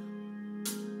birth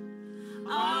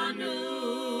a new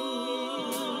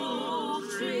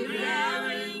tree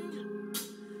bearing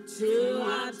to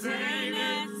obtain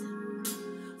it,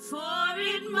 for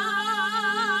it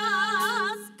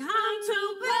must come to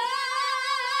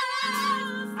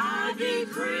pass. I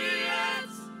decree it,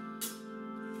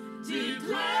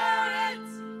 declare it,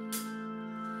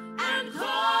 and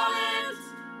call it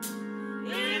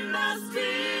in the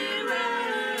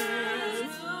Spirit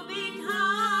to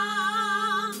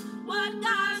become what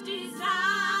God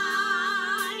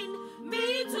designed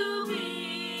me to be.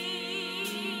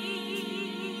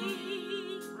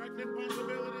 Pregnant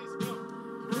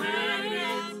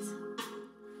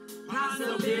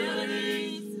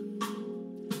possibilities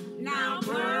now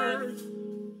birth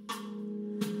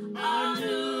a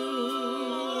new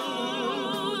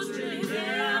tree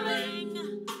bearing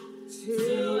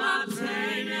to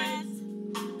obtain it,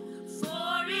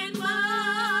 for it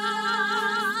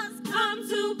must come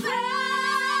to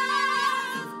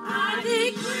pass. I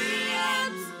decree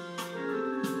it,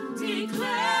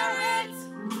 declare it,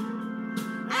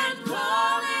 and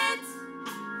call it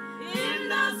in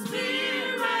the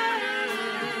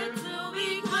Spirit to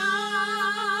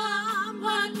become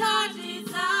what God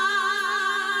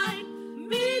designed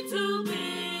me to be.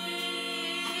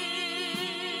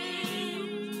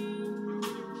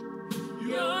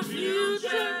 Your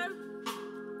future,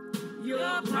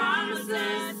 your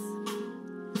promises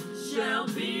shall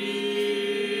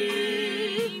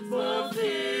be fulfilled.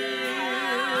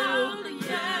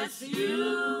 Yes,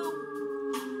 you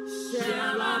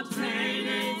shall obtain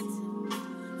it,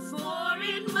 for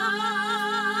it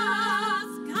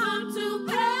must come to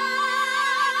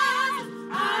pass.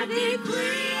 I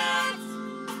decree it,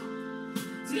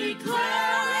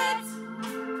 declare it,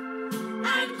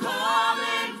 and call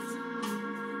it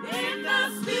in the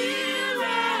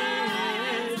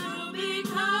Spirit to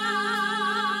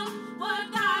become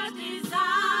what God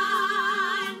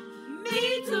designed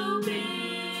me to be.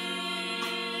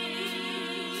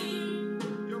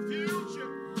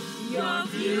 Your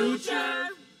future,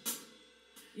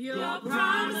 your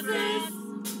promises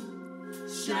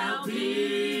shall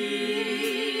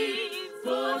be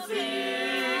fulfilled.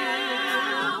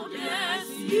 Yes,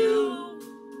 you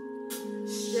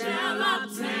shall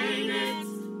obtain it,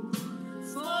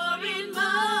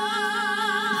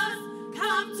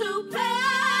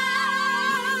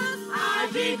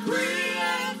 decree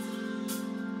it,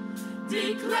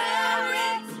 declare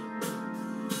it,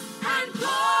 and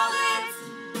call it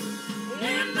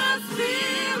in the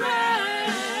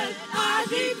Spirit. I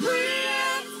decree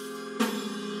it,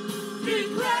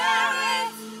 declare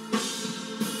it,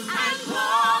 and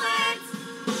call it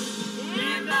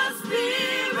in the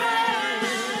Spirit.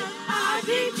 I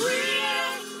decree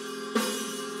it,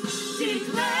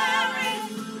 declare it,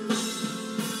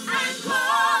 and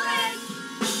call it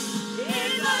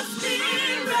in the Spirit.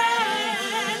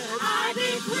 I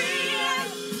decree it,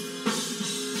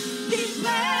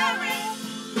 declare it,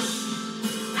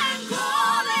 and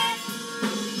call it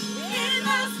in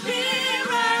the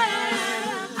Spirit.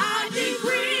 I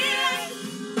decree it,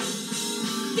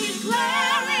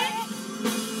 declare it,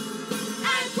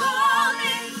 and call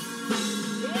it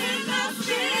in the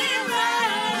Spirit.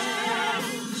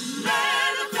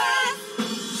 Manifest,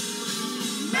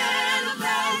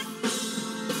 manifest,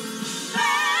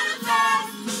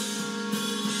 manifest,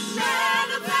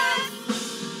 manifest,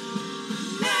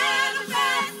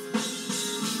 manifest,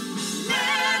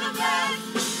 manifest,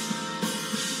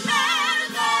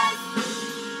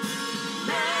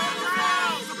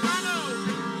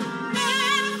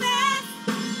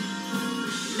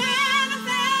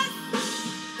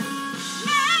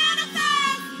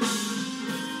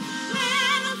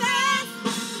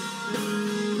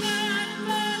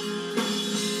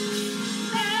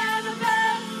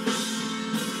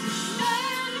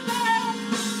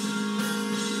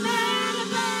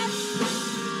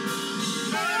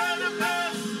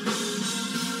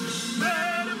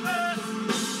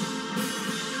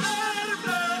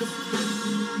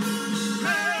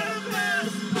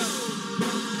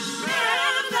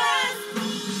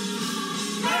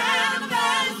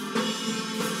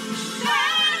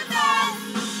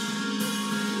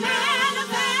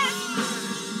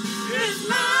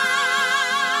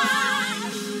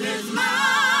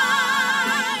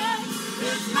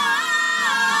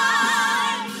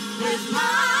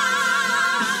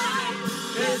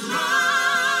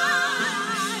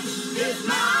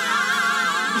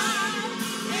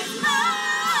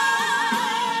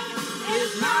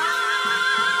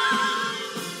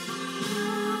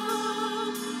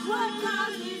 what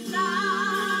God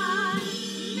designed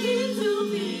me to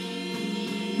be,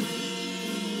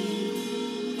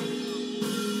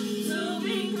 to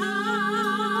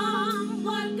become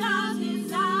what God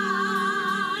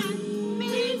designed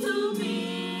me to be,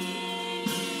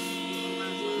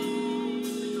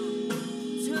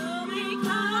 to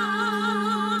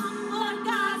become what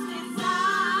God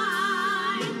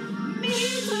designed me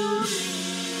to be.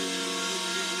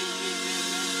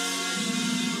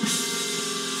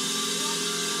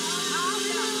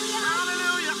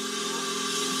 Hallelujah.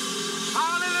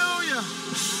 Hallelujah.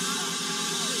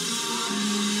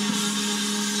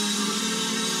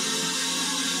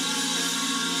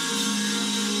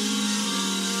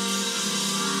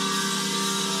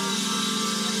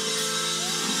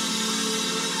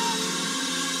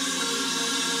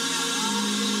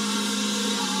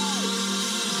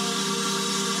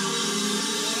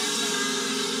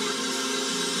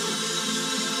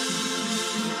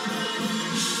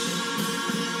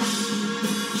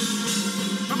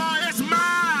 Come on, it's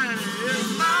mine.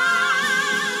 It's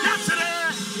mine. Yes, it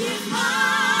is. It's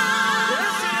mine.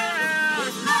 Yes, it is.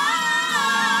 It's mine.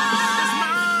 It's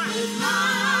mine. It's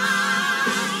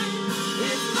mine.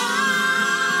 It's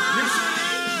mine. Yes, it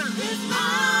is. It's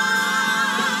mine.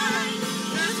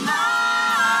 It's mine.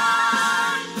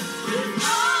 It's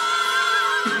mine.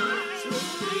 To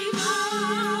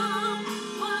become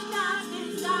what God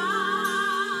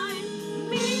designed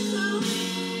me to be.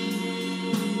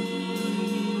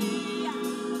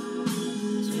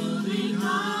 To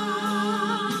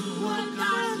become what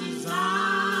God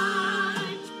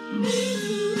designed me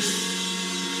to be.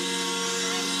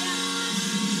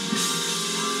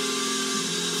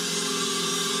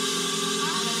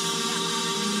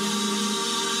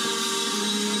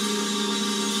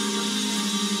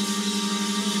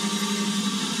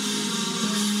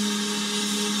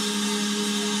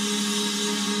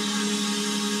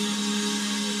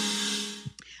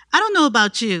 I don't know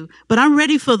about you, but I'm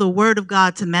ready for the word of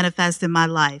God to manifest in my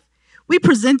life. We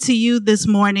present to you this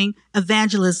morning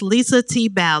evangelist Lisa T.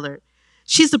 Ballard.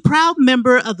 She's a proud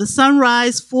member of the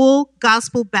Sunrise Full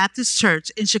Gospel Baptist Church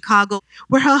in Chicago,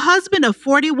 where her husband of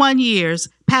 41 years,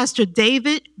 Pastor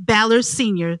David Ballard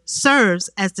Sr., serves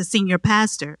as the senior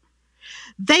pastor.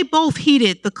 They both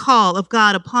heeded the call of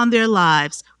God upon their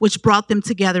lives, which brought them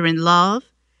together in love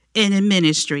and in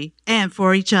ministry and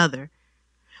for each other.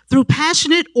 Through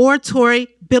passionate oratory,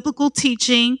 biblical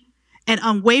teaching, and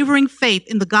unwavering faith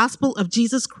in the gospel of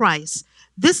Jesus Christ,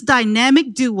 This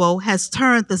dynamic duo has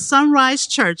turned the Sunrise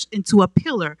Church into a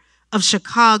pillar of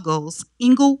Chicago's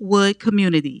Inglewood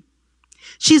community.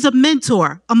 She's a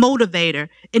mentor, a motivator,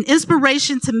 an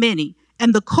inspiration to many,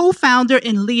 and the co-founder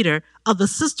and leader of the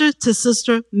Sister to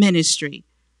Sister ministry.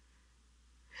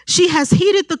 She has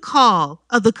heeded the call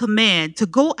of the command to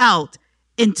go out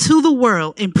into the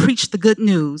world and preach the good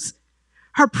news.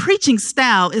 Her preaching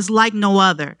style is like no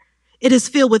other. It is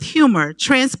filled with humor,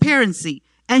 transparency,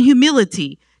 and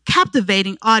humility,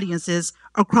 captivating audiences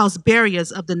across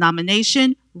barriers of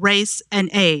denomination, race, and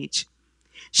age.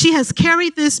 She has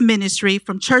carried this ministry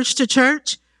from church to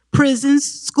church, prisons,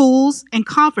 schools, and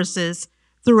conferences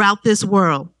throughout this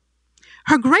world.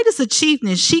 Her greatest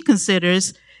achievement, she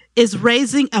considers, is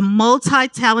raising a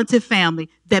multi-talented family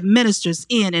that ministers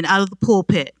in and out of the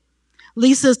pulpit.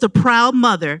 Lisa is the proud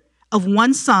mother of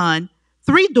 1 son,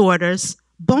 3 daughters,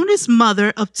 bonus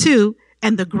mother of 2,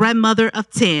 and the grandmother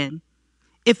of 10.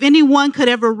 If anyone could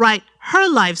ever write her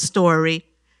life story,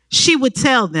 she would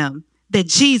tell them that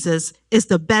Jesus is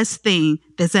the best thing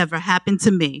that's ever happened to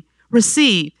me.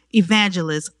 Receive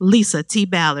Evangelist Lisa T.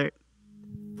 Ballard.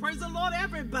 Praise the Lord,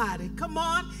 everybody. Come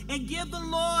on and give the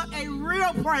Lord a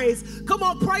real praise. Come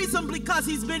on, praise him because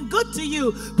he's been good to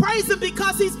you. Praise him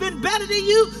because he's been better to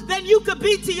you than you could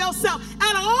be to yourself.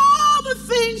 And all the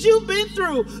things you've been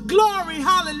through, glory,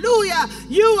 hallelujah,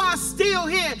 you are still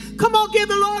here. Come on, give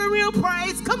the Lord a real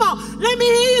praise. Come on, let me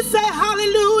hear you say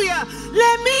hallelujah.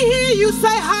 Let me hear you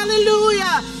say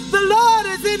hallelujah. The Lord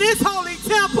is in his holy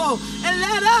temple, and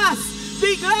let us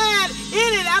be glad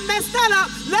in it. I messed that up.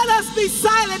 Let us be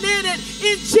silent in it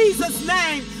in Jesus'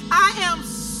 name. I am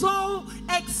so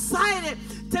excited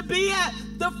to be at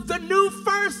the new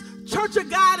First Church of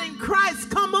God in Christ.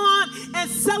 Come on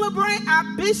and celebrate our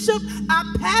bishop, our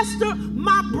pastor,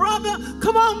 my brother.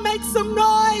 Come on, make some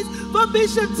noise for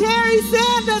Bishop Terry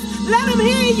Sanders. Let him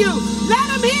hear you. Let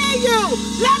him hear you.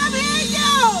 Let him hear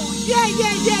you. Yeah,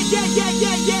 yeah, yeah, yeah, yeah,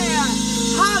 yeah, yeah.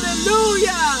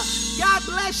 Hallelujah. God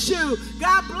bless you.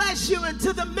 God bless you. And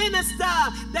to the minister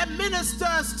that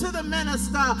ministers to the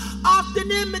minister,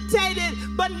 often imitated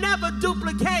but never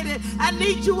duplicated, I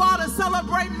need you all to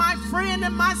celebrate my friend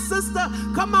and my sister.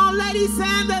 Come on, Lady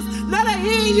Sanders. Let her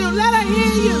hear you. Let her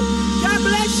hear you. God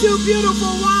bless you,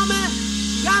 beautiful woman.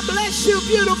 God bless you,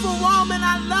 beautiful woman.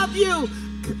 I love you.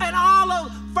 And all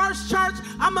of First Church,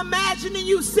 I'm imagining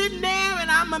you sitting there,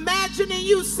 and I'm imagining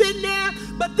you sitting there,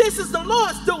 but this is the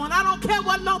Lord's doing. I don't care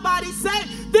what nobody say.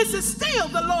 This is still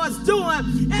the Lord's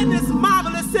doing, and it's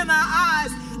marvelous in our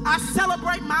eyes. I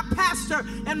celebrate my pastor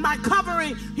and my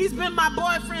covering. He's been my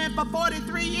boyfriend for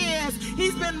 43 years.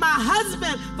 He's been my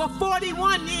husband for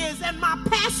 41 years and my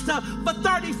pastor for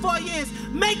 34 years.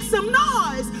 Make some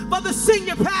noise for the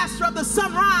senior pastor of the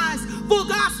Sunrise Full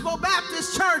Gospel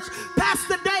Baptist Church,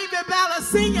 Pastor David Ballard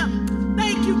Sr.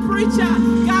 Thank you, preacher.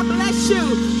 God bless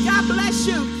you. God bless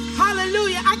you.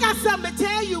 Hallelujah. I got something to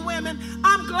tell you, women.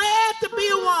 I'm glad to be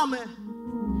a woman.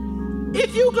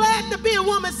 If you glad to be a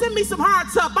woman, send me some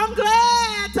hearts up. I'm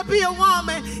glad to be a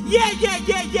woman. Yeah, yeah,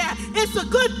 yeah, yeah. It's a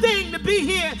good thing to be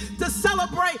here to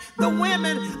celebrate the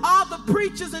women, all the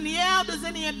preachers and the elders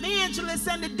and the evangelists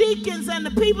and the deacons and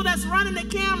the people that's running the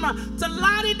camera, to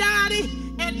Lottie Dottie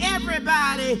and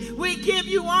everybody. We give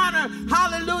you honor.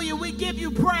 Hallelujah. We give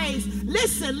you praise.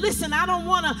 Listen, I don't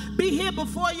want to be here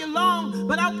before you long,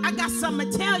 but I got something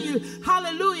to tell you.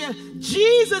 Hallelujah.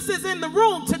 Jesus is in the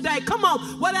room today. Come on.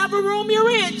 Whatever room you're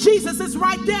in, Jesus is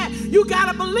right there. You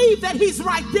got to believe that he's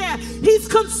right there. He's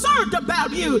concerned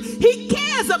about you. He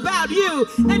cares about you.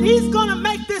 And he's going to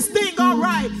make this thing all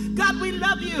right. God, we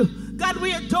love you. God,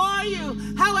 we adore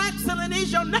you. How excellent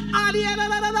is your name. How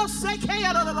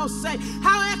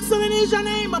excellent is your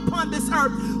name upon this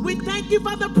earth. We thank you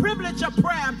for the privilege of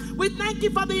prayer. We thank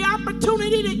you for the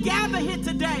opportunity to gather here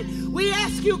today. We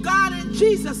ask you, God, in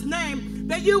Jesus' name,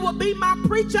 that you will be my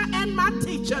preacher and my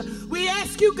teacher. We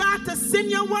ask you, God, to send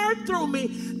your word through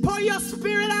me. Pour your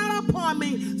spirit out upon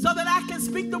me so that I can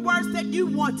speak the words that you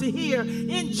want to hear.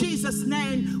 In Jesus'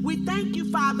 name, we thank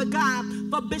you, Father God,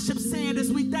 for Bishop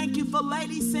Sanders. We thank you for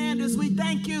Lady Sanders. We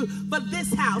thank you for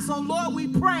this house. Oh, Lord, we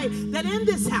pray that in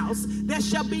this house there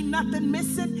shall be nothing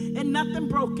missing and nothing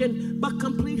broken, but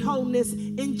complete wholeness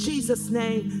in Jesus'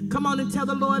 name. Come on and tell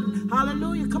the Lord,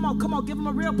 hallelujah. Come on, give him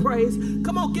a real praise.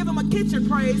 Come on, give him a kitchen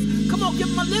praise. Come on, give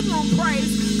him a living room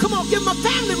praise. Come on, give him a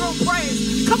family room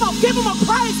praise. Come on, give him a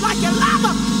praise like you love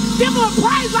him. Give him a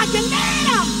praise like you need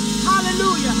him.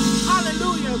 Hallelujah,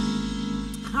 hallelujah,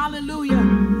 Hallelujah.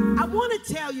 I want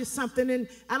to tell you something, and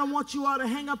I don't want you all to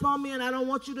hang up on me, and I don't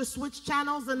want you to switch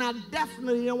channels, and I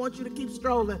definitely don't want you to keep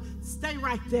strolling. Stay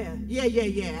right there.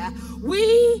 Yeah.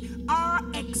 We are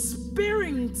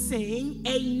experiencing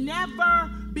a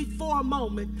never before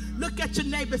moment. Look at your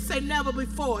neighbor, say never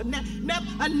before. A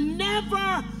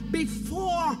never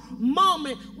before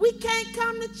moment. We can't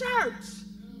come to church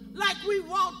like we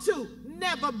want to.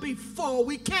 Never before.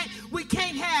 We can't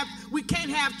have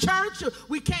church.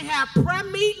 We can't have prayer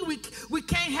meeting. We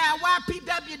can't have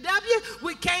YPWW.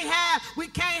 We can't have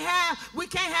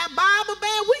Bible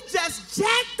band. We just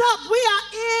jacked up. We are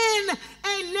in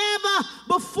a never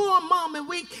before moment.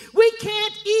 We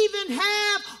can't even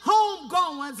have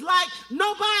homegoings. Like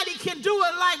nobody can do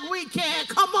it like we can.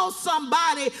 Come on,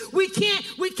 somebody. We can't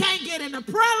get in the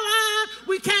prayer line.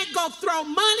 We can't go throw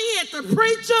money at the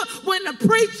preacher when the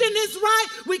preaching is right.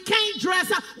 We can't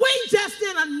dress up. We just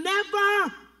in a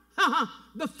never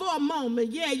before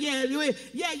moment. Yeah.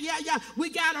 We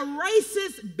got a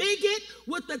racist bigot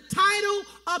with the title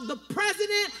of the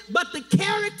president, but the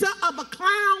character of a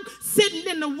clown sitting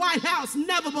in the White House.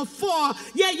 Never before.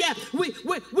 Yeah. We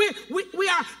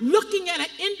are looking at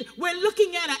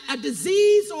a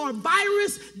disease or a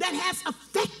virus that has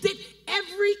affected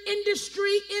every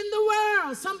industry in the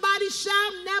world. Somebody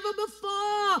shout never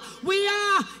before. We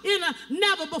are in a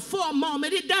never before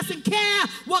moment. It doesn't care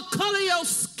what color your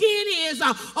skin is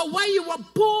or where you were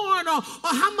born or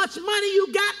how much money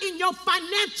you got in your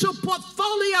financial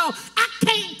portfolio. I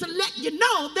came to let you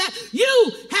know that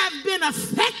you have been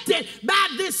affected by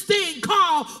this thing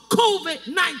called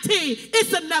COVID-19.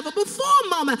 It's a never before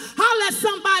moment. Holler at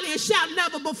somebody and shout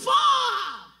never before.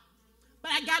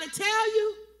 But I got to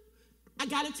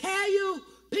tell you,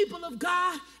 people of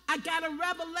God, I got a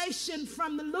revelation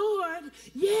from the Lord.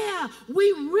 Yeah,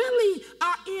 we really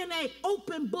are in an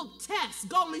open book test.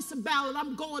 Go, Lisa Ballard.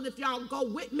 I'm going if y'all go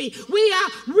with me. We are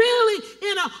really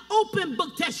in an open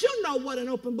book test. You know what an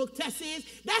open book test is.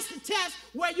 That's the test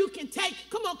where you can take,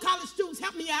 come on, college students,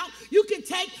 help me out. You can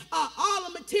take all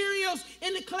the materials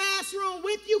in the classroom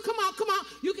with you. Come on.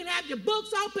 You can have your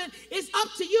books open. It's up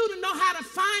to you to know how to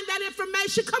find that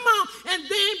information. Come on, and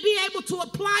then be able to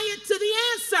apply it to the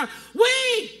answer.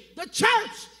 The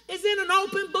church is in an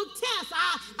open book test.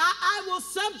 I will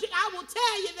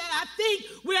tell you that I think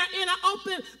we're in an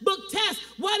open book test.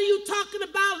 What are you talking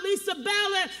about, Lisa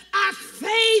Ballard? Our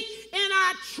faith and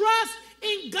our trust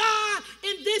in God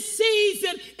in this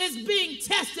season is being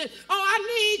tested. Oh, I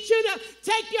need you to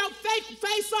take your fake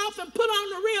face off and put on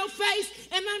the real face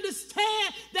and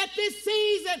understand that this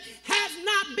season has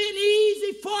not been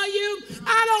easy for you.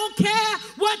 I don't care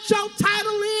what your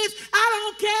title is. I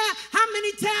don't care how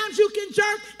many times you can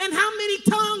jerk and how many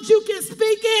tongues you can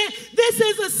speak in. This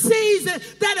is a season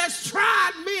that has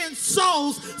tried men's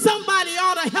souls. Somebody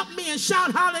ought to help me and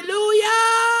shout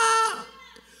hallelujah.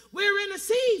 We're in a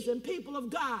season, people of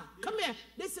God. Come here,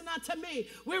 listen unto me.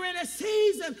 We're in a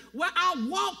season where our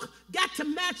walk got to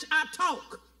match our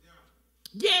talk.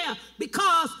 Yeah,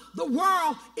 because the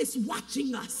world is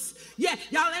watching us. Yeah,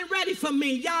 y'all ain't ready for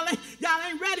me. Y'all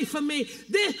ain't ready for me.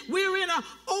 We're in an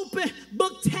open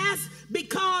book test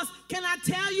because, can I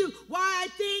tell you why I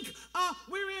think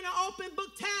we're in an open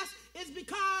book test? It's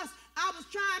because I was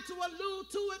trying to allude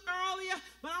to it earlier,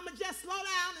 but I'm going to just slow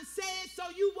down and say it so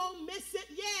you won't miss it.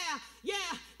 Yeah.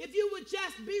 If you would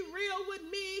just be real with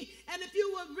me, and if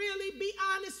you would really be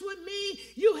honest with me,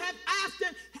 you have to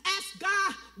ask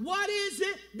God, what is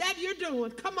it that you're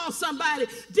doing? Come on, somebody.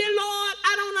 Dear Lord,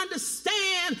 I don't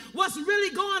understand what's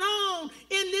really going on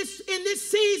in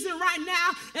this season right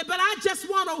now, but I just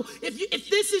want to, if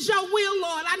this is your will,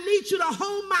 Lord, I need you to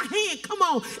hold my hand, come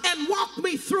on, and walk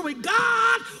me through it.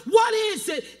 God, what is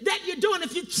it that you're doing?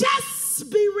 If you just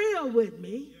be real with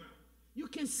me, you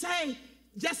can say,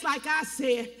 just like I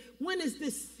said, when is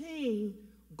this thing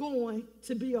going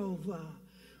to be over?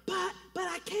 But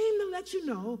I came to let you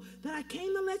know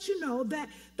that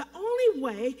the only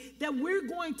way that we're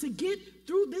going to get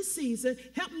through this season,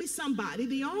 help me somebody,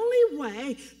 the only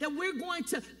way that we're going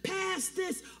to pass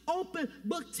this open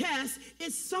book test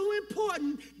is so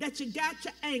important that you got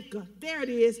your anchor. There it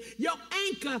is. Your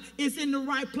anchor is in the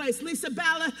right place. Lisa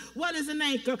Ballard, what is an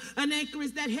anchor? An anchor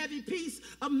is that heavy piece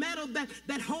of metal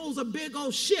that holds a big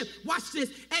old ship. Watch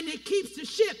this. And it keeps the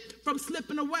ship from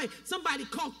slipping away. Somebody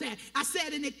caught that. I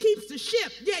said, and it keeps the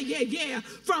ship,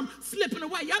 from slipping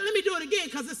away. Y'all, let me do it again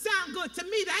because it sounds good to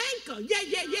me. The anchor,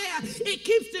 it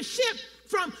keeps the ship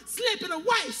from slipping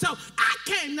away. So I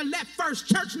came to let First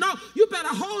Church know you better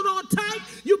hold on tight,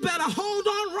 you better hold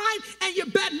on right, and you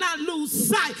better not lose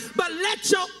sight. But let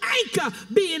your anchor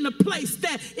be in the place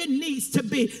that it needs to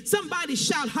be. Somebody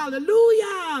shout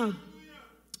hallelujah.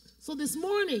 So this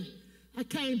morning, I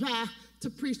came by to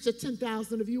preach to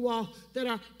 10,000 of you all that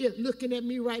are looking at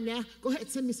me right now. Go ahead,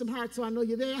 send me some hearts so I know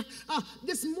you're there.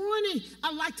 This morning,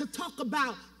 I'd like to talk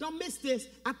about, don't miss this,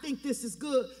 I think this is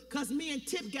good, because me and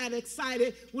Tip got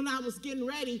excited when I was getting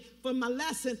ready for my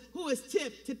lesson. Who is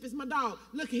Tip? Tip is my dog.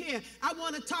 Look here. I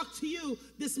want to talk to you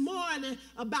this morning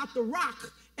about the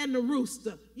rock and the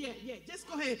rooster. Yeah, just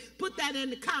go ahead, put that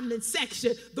in the comment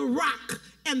section, the rock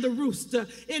and the rooster.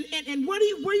 And where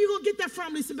you going to get that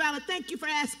from, Lisa Ballard? Thank you for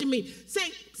asking me.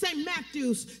 St.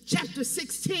 Matthew's chapter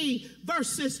 16,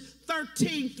 verses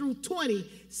 13 through 20.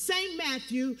 St.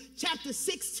 Matthew chapter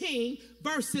 16,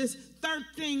 verses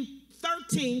 13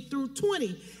 through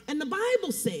 20. And the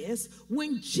Bible says,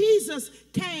 when Jesus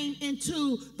came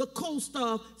into the coast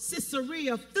of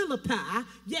Caesarea Philippi,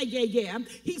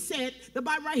 he said, the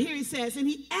Bible right here, he says, and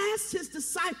he asked his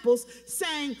disciples,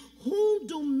 saying, whom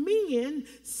do men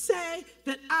say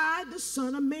that I, the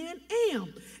Son of Man,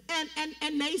 am?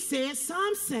 And they said,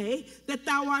 some say that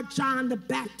thou art John the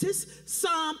Baptist,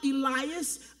 some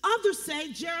Elias, others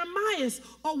say Jeremiah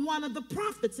or one of the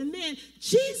prophets. And then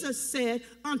Jesus said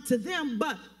unto them,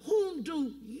 but whom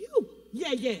do you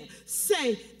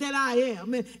say that I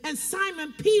am? And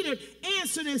Simon Peter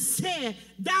answered and said,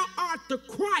 thou art the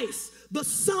Christ, the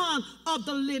Son of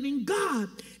the living God.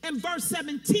 And verse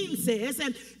 17 says,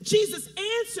 and Jesus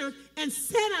answered and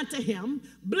said unto him,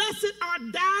 blessed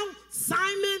art thou,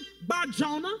 Simon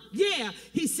Bar-Jonah.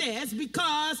 He says,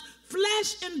 because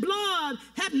flesh and blood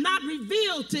have not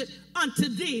revealed it unto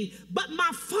thee, but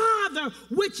my Father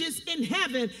which is in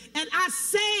heaven. And I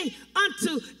say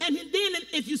unto, and then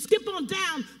if you skip on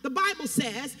down, the Bible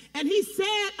says, and he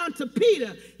said unto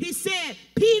Peter, he said,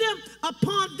 Peter,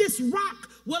 upon this rock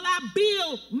will I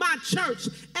build my church,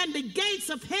 and the gates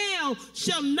of hell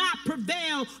shall not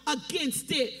prevail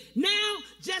against it. Now,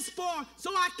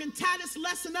 so I can tie this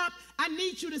lesson up, I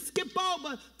need you to skip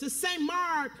over to St.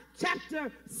 Mark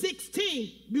chapter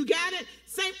 16. You got it?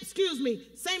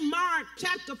 St. Mark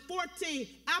chapter 14.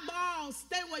 Eyeball,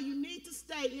 stay where you need to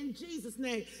stay in Jesus'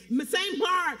 name. St.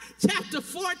 Mark chapter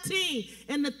 14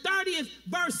 and the 30th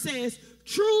verse says,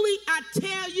 truly I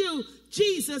tell you,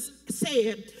 Jesus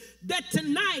said, that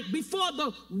tonight before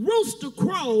the rooster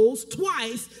crows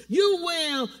twice, you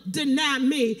will deny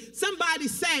me. Somebody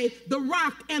say the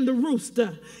rock and the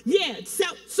rooster.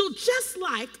 So just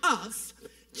like us,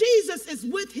 Jesus is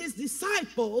with his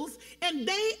disciples, and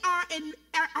they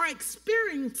are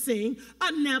experiencing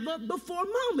a never before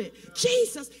moment.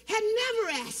 Jesus had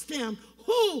never asked them,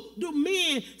 who do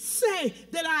men say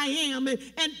that I am?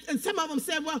 And some of them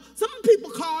said, well, some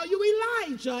people call you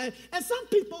Elijah, and some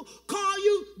people call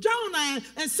you Jonah,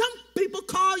 and some people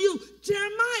call you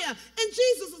Jeremiah. And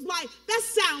Jesus was like, that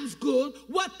sounds good,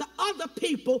 what the other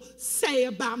people say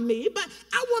about me, but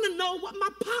I want to know what my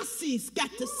posse's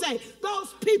got to say.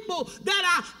 Those people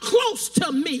that are close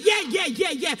to me.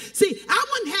 See, I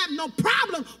wouldn't have no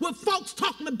problem with folks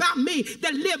talking about me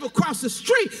that live across the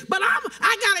street, but I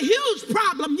got a huge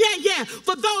problem,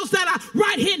 for those that are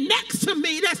right here next to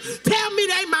me that tell me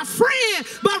they my friend,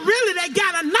 but really they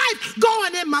got a knife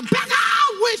going in my back.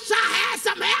 I wish I had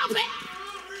some help.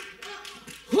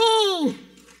 Who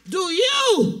do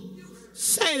you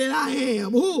say that I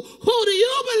am? Who do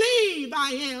you believe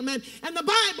I am? And the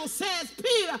Bible says,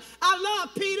 Peter, I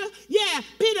love Peter.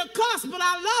 Peter cussed, but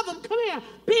I love him. Come here.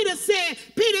 Peter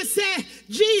said,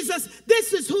 Jesus,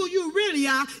 this is who you really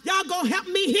are. Y'all gonna help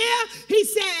me here? He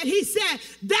said,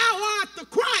 thou art the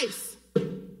Christ,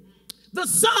 the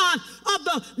Son of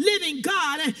the living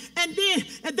God, and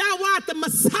thou art the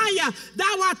Messiah,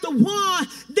 thou art the one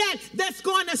that's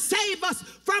going to save us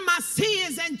from our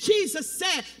sins. And Jesus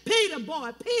said, Peter,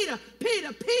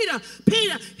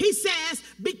 he says,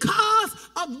 because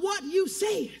of what you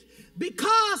said,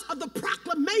 because of the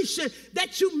proclamation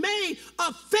that you made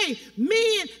of faith,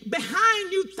 men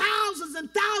behind you thousands and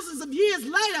thousands of years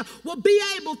later will be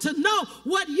able to know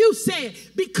what you said.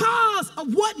 Because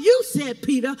of what you said,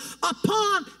 Peter,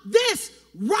 upon this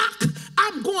rock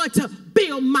I'm going to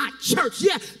build my church.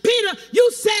 Peter,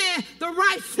 you said the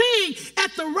right thing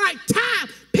at the right time.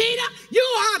 Peter, you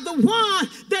are the one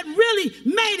that really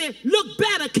made it look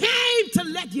better. Came to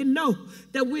let you know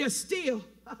that we are still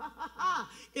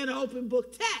in an open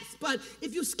book test. But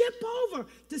if you skip over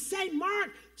to St. Mark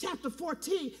chapter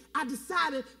 14. I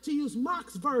decided to use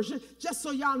Mark's version, just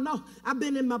so y'all know I've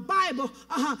been in my Bible.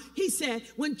 He said,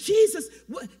 when Jesus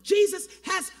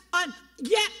has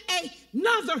yet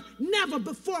another never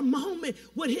before moment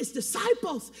with his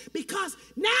disciples, because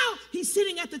now he's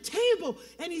sitting at the table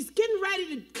and he's getting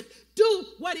ready to do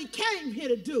what he came here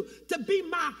to do, to be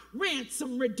my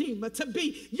ransom redeemer, to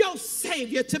be your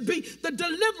savior, to be the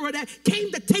deliverer that came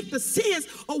to take the sins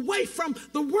away from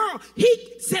the world.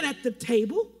 He sat at the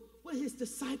table with his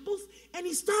disciples and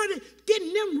he started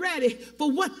getting them ready for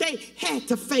what they had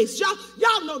to face.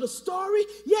 Y'all know the story.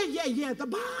 Yeah. The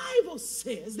Bible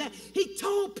says that he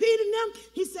told Peter and them,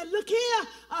 he said, look here,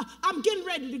 I'm getting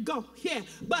ready to go. Yeah,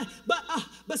 but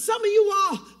some of you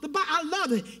all, I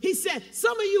love it. He said,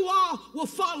 some of you all will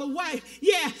fall away.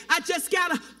 Yeah, I just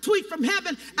got a tweet from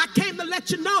heaven. I came to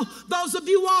let you know, those of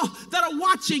you all that are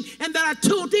watching and that are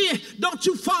tuned in, don't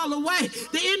you fall away.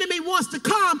 The enemy wants to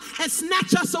come and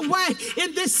snatch us away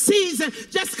in this season.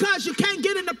 Just because you can't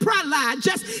get in the prayer line,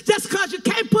 just because you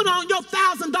can't put on your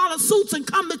 $1,000 suits and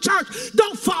come to church,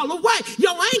 don't fall away.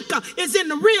 Your anchor is in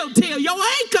the real deal. Your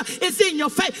anchor is in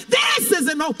your faith. This is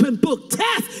an open book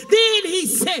test. Then he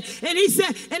said,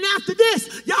 and after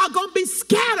this, y'all gonna be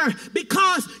scattered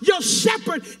because your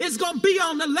shepherd is gonna be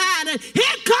on the line. And here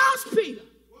comes Peter.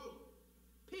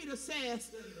 Peter says,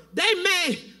 they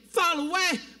may fall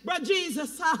away, but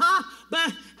Jesus,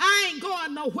 but I ain't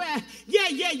going nowhere. Yeah.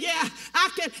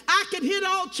 I can hear the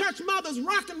old church mothers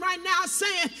rocking right now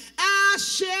saying, I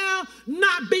shall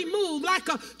not be moved. Like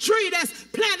a tree that's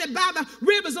planted by the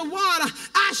rivers of water,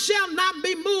 I shall not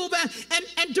be moved.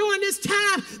 And during this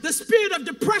time, the spirit of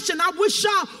depression, I wish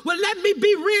y'all would let me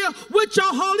be real with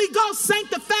your Holy Ghost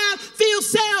sanctified field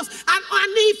cells. I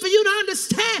need for you to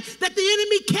understand that the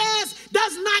enemy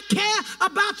does not care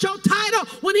about your title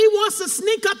when he wants to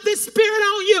sneak up this spirit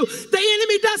on you. The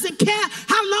enemy doesn't care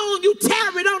how long you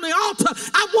tarried on the altar.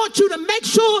 I want you to make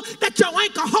sure that your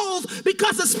anchor holds,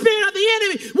 because the spirit of the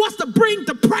enemy wants to bring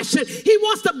depression. He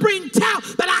wants to bring doubt.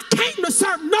 But I came to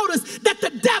serve notice that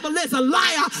the devil is a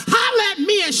liar. Holler at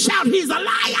me and shout, he's a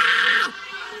liar.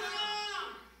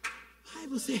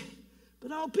 Bible said,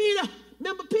 but oh, Peter,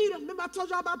 remember I told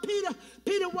y'all about Peter.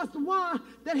 Peter was the one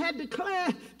that had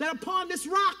declared that upon this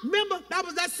rock, remember, that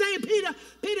was that same Peter.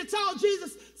 Peter told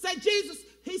Jesus,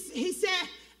 he said,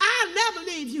 I'll never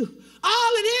leave you.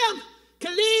 All of them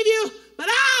can leave you, but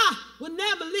I will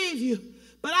never leave you.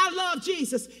 But I love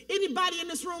Jesus. Anybody in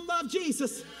this room love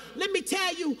Jesus? Let me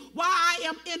tell you why I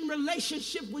am in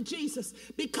relationship with Jesus.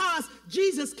 Because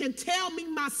Jesus can tell me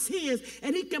my sins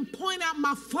and he can point out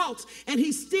my faults and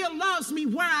he still loves me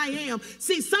where I am.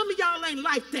 See, some of y'all ain't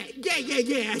like that.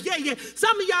 Yeah.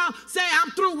 Some of y'all say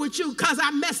I'm through with you because I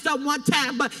messed up one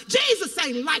time. But Jesus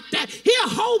ain't like that. He'll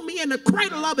hold me in the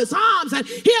cradle of his arms and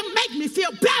he'll make me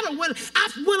feel better when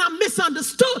I'm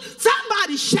misunderstood.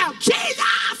 Somebody shout,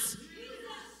 Jesus!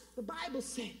 The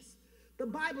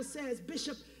Bible says,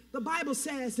 Bishop, the Bible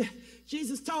says that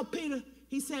Jesus told Peter,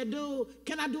 he said, dude,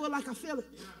 can I do it like I feel it?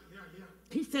 Yeah.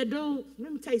 He said, dude,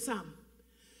 let me tell you something.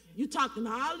 You talking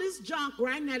all this junk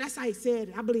right now. That's how he said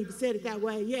it. I believe he said it that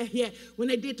way. Yeah. When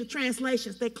they did the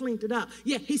translations, they cleaned it up.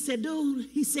 Yeah, he said, dude,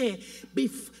 he said,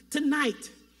 tonight,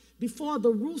 before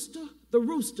the rooster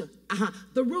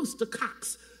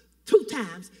cocks 2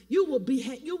 times, you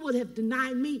would have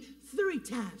denied me 3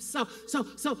 times. So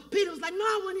Peter was like,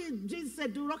 no, Jesus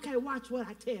said, dude, okay, watch what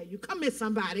I tell you. Come here,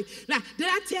 somebody. Now, did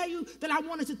I tell you that I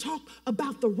wanted to talk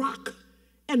about the rock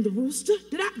and the rooster?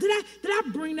 Did I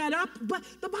bring that up? But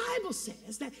the Bible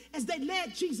says that as they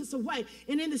led Jesus away,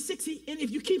 and and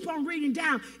if you keep on reading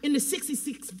down in the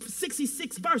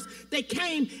 66th verse, they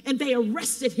came and they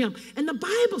arrested him. And the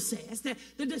Bible says that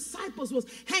the disciples was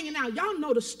hanging out. Y'all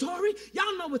know the story.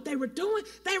 Y'all know what they were doing.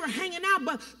 They were hanging out,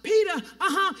 but Peter,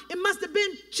 it must have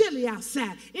been chilly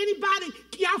outside. Anybody,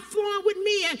 y'all flowing with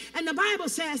me? And the Bible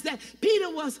says that Peter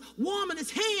was warming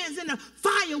his hands in the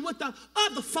fire with the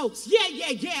other folks.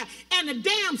 Yeah. And the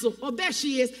damsel, there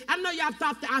she is. I know y'all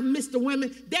thought that I missed the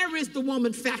women. There is the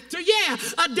woman factor. Yeah,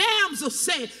 a damsel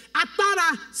said, I thought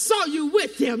I saw you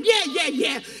with him.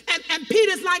 Yeah. And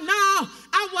Peter's like, no,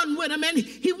 I wasn't with him. And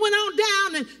he went on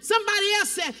down and somebody else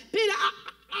said, Peter,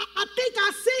 I think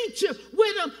I seen you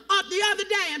with him the other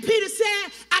day. And Peter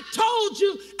said, I told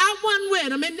you I wasn't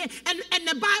with him. And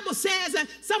the Bible says, and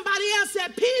somebody else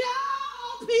said, Peter,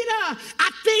 I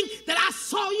think that I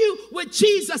saw you with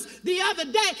Jesus the other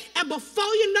day. And before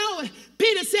you know it,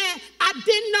 Peter said, I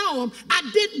didn't know him. I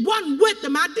wasn't with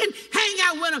him. I didn't hang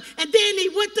out with him. And then he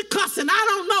went to cussing. I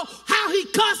don't know how he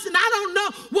cussed, and I don't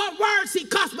know what words he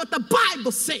cussed, but the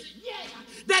Bible said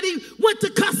that he went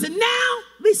to cussing. Now,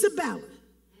 Lisa Ballard,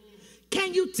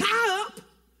 Can you tie up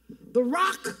the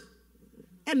rock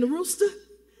and the rooster?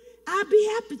 I'd be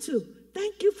happy to.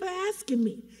 Thank you for asking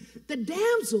me. The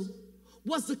damsel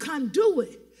was the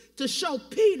conduit to show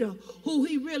Peter who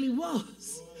he really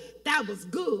was. That was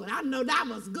good. I know that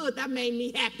was good. That made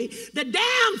me happy. The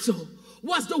damsel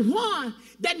was the one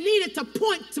that needed to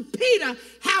point to Peter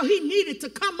how he needed to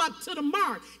come up to the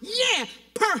mark. Yeah,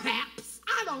 perhaps.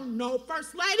 I don't know,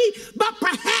 First Lady, but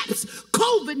perhaps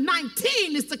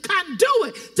COVID-19 is the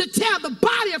conduit to tell the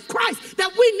body of Christ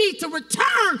that we need to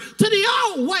return to the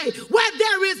old way, where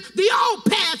there is the old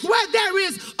path, where there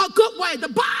is a good way. The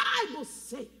Bible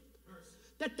said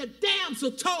that the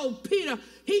damsel told Peter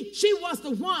she was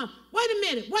the one. Wait a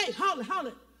minute. Wait, hold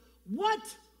it. What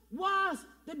was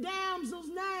the damsel's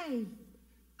name?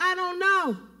 I don't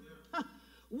know.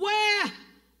 Where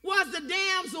was the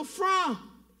damsel from?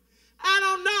 I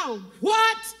don't know.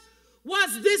 What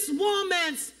was this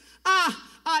woman's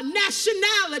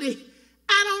nationality?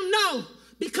 I don't know,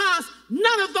 because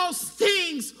none of those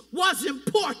things was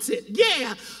important.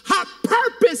 Yeah, her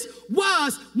purpose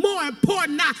was more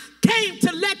important. I came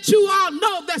to let you all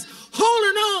know that's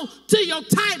holding on to your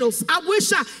titles. I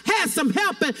wish I had some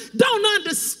help and don't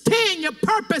understand your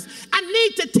purpose. I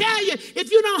need to tell you, if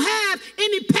you don't have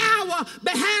any power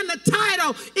behind the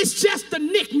title, it's just a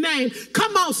nickname.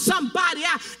 Come on, somebody.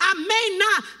 I may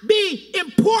not be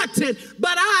important,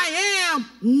 but I am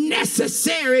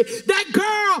necessary. That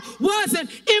girl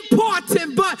wasn't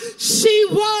important, but she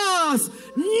was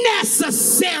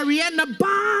necessary. And the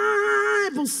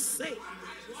Bible says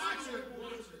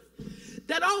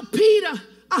that old Peter,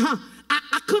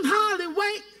 I couldn't hardly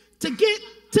wait to get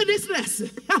to this lesson.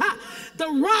 The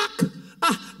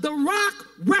rock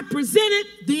represented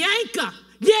the anchor.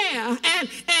 Yeah,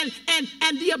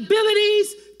 and the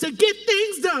abilities to get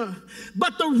things done.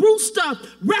 But the rooster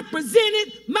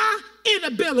represented my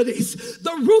inabilities.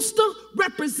 The rooster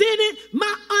represented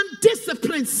my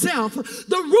undisciplined self.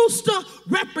 The rooster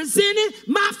represented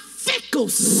my fickle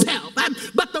self.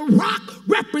 But the rock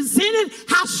represented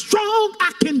how strong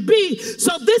I can be.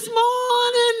 So this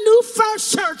morning, New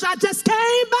First Church, I just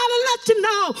came by to let you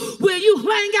know, will you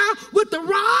hang out with the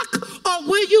rock or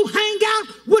will you hang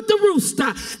out with the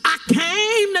rooster? I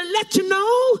came to let you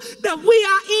know that we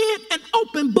are in an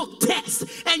open book test,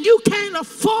 and you can't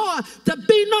afford to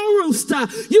be no rooster.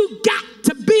 You got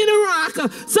to be the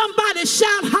rock. Somebody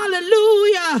shout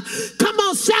hallelujah. Come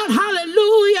on, shout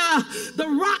hallelujah. The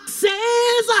rock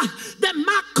says that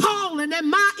my calling and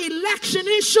my election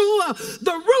is sure.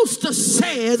 The rooster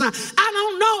says I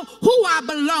don't know who I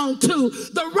belong to.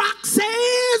 The rock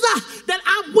says that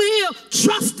I will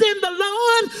trust in the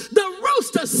Lord. The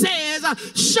rooster says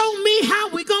show me how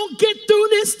we gonna get through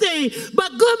this thing.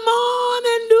 But good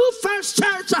morning, New First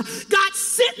Church. God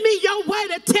sent me your way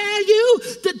to tell you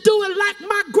to do it like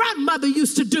my grandmother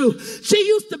used to do. She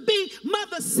used to be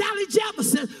Mother Sally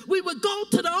Jefferson. We would go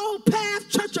to the Old Path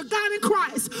Church of God in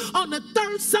Christ on the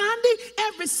third Sunday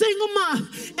every single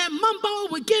month. And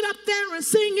Mumbo would get up there and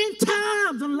sing, in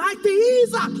times like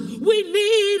these, we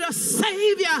need a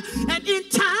Savior. And in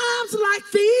times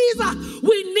like these,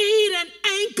 we need an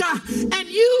anchor. And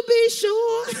you be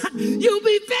sure, you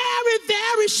be very,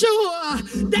 very sure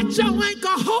that your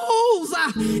anchor holds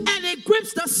and it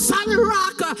grips the solid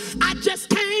rock. I just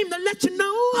came to let you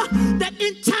know that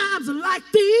in times like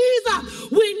these,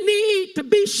 we need to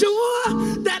be sure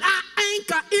that our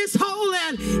anchor is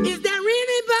holding. Is there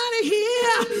anybody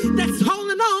here that's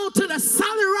holding on to the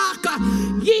solid rock?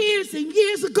 Years and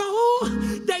years ago,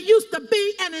 there used to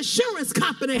be an insurance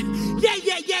company.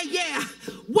 Yeah.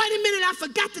 Wait a minute, I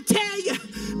forgot to tell you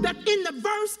that in the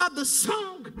verse of the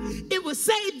song, it would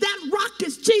say that rock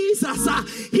is Jesus.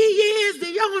 He is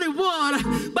the only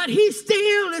one, but he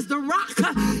still is the rock.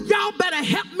 Y'all better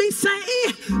help me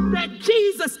say that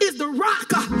Jesus is the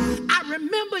rock. I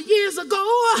remember years ago,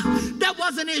 there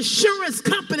was an insurance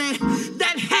company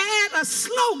that had a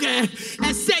slogan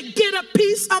and said, get a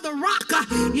piece of the rock.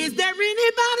 Is there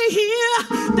anybody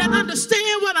here that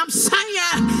understand what I'm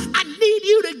saying? I need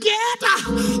you to get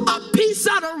a piece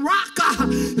of the rock.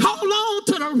 Hold on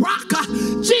to the rock.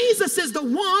 Jesus is the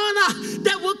one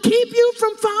that will keep you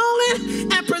from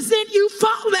falling and present you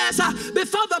faultless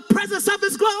before the presence of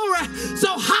his glory. So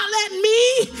holler at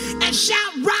me and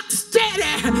shout rock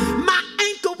steady. My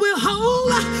anchor will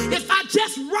hold if I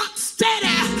just rock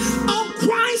steady on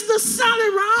Christ the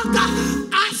solid rock.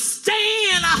 I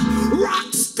stand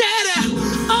rock steady.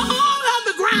 All on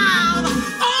the ground,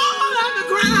 all on the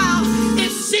ground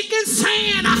is sinking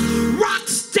sand. Rock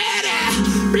steady.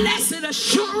 Blessed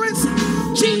assurance,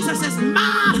 Jesus is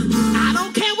mine. I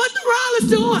don't care what the world is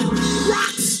doing.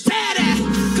 Rock steady,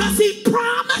 cause he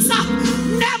promised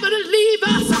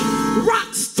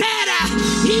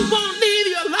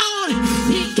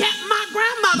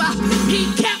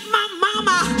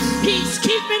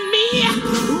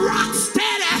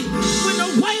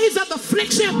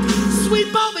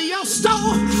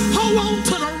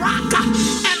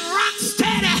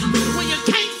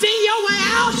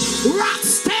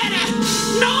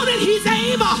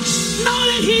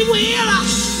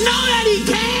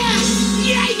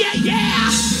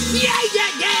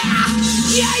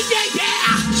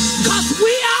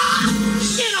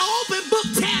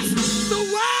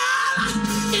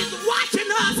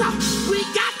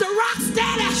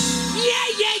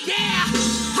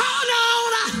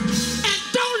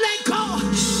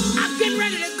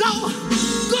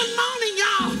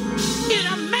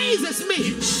amazes me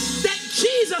that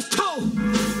Jesus told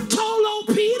old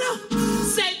Peter,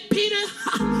 said, Peter,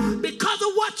 because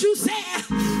of what you said,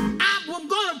 I'm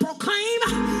going to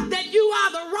proclaim that you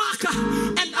are the rock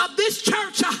and of this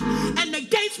church, and the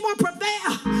gates won't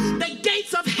prevail. The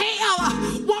gates of hell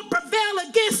won't prevail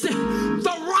against it.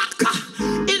 The rock.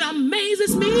 It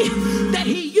amazes me that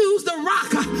he used the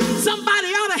rock. Somebody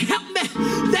ought to help me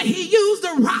that he used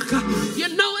the rock. You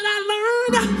know what I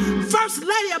learned? First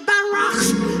lady about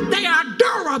rocks, they are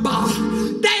durable.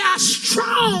 They are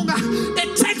strong.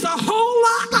 It takes a whole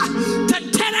lot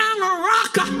to tear down a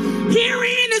rock.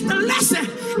 Herein is the lesson,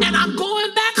 and I'm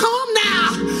going back home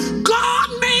now. God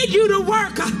made you to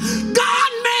work.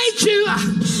 God made you.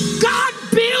 God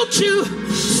built you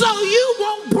so you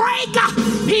won't break.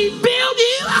 He built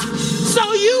you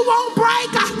so you won't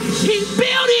break. He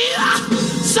built you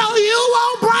so you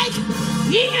won't break.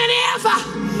 Even if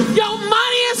your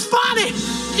money is funny,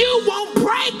 you won't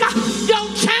break. Your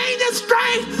chain is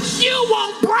strange, you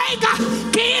won't break.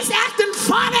 Kids acting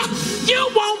funny, you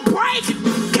won't break.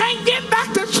 Can't get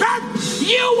back to church,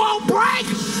 you won't break.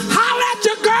 Holler at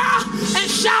your girl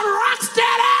and shout rock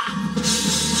steady.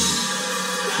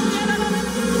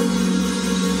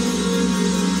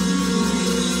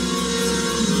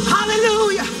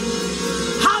 Hallelujah.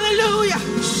 Hallelujah.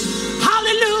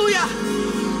 Hallelujah.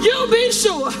 You be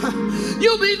sure,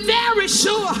 you be very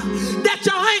sure that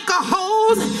your anchor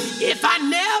holds. If I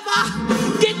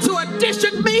never get to a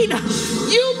district meeting,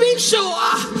 you be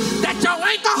sure that your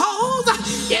anchor holds.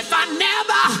 If I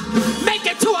never make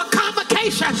it to a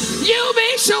convocation, you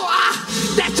be sure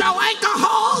that your anchor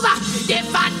holds.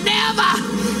 If I never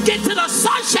get to the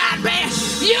sunshine band,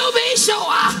 you be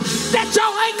sure that your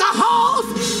anchor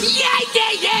holds. Yeah,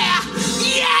 yeah, yeah.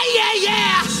 Yeah, yeah,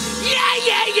 yeah. Yeah,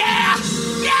 yeah, yeah.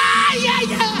 Yeah, yeah,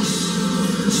 yeah.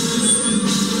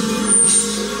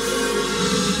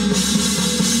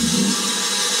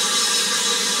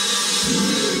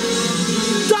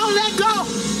 Don't let go.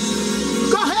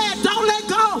 Go ahead, don't let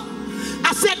go.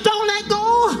 I said don't let go.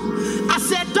 I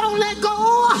said don't let go.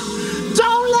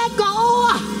 Don't let go.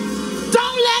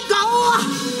 Don't let go.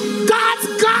 God's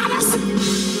got us.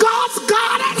 God's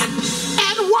got it.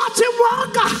 And watch him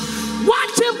work.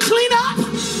 Watch him clean up.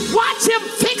 Watch him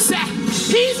fix it.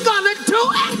 He's gonna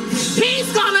do it.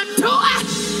 He's gonna do it.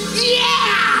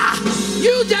 Yeah.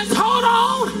 You just hold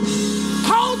on.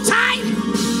 Hold tight.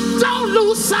 Don't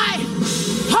lose sight.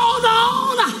 Hold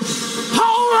on.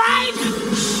 Hold right.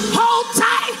 Hold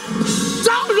tight.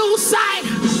 Don't lose sight.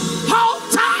 Hold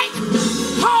tight.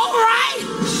 Hold right.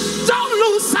 Don't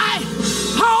lose sight.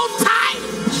 Hold tight.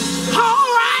 Hold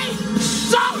right.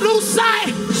 Don't lose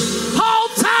sight.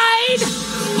 Hold tight.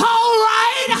 Hold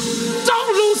right.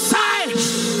 Don't lose sight.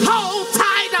 Hold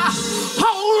tight.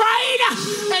 Hold right.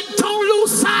 And don't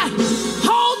lose sight.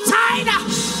 Hold tight.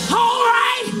 Hold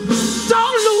right.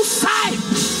 Don't lose sight.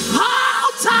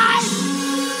 Hold tight.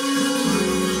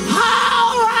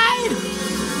 Hold right.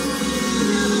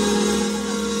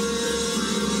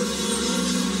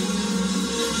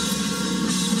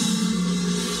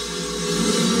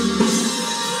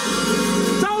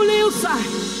 Don't lose sight.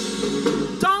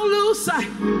 Don't lose sight.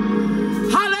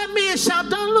 Holler at me and shout,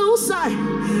 don't lose sight.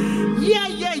 Yeah,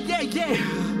 yeah, yeah, yeah.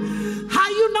 How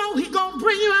you know he gonna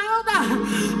bring you out?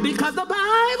 Because the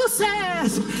Bible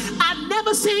says, I've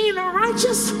never seen the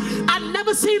righteous. I've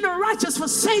never seen the righteous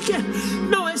forsaken,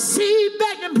 nor his seed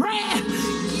begging bread.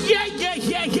 Yeah, yeah,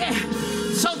 yeah, yeah.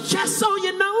 So just so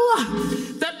you know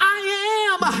that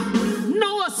I am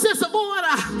no sense of order,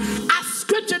 our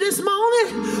scripture this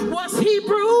morning was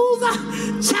Hebrews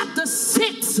chapter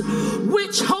 6,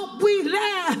 which hope we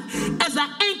have as the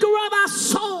anchor of our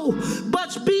soul,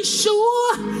 but be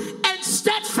sure and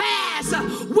steadfast,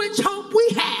 which hope we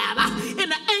have in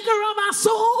the anchor of our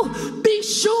soul. Be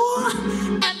sure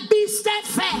and be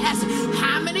steadfast.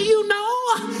 How many of you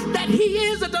know that he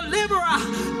is a deliverer?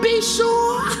 Be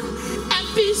sure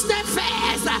and be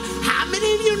steadfast. How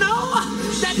many of you know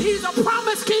that he's a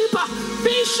promise keeper?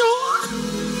 Be sure.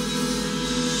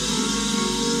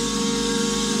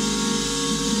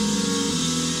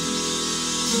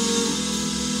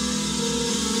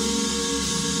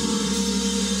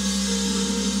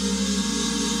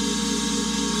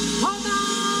 Hold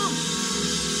on.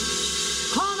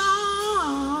 Hold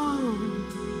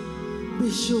on. Be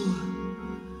sure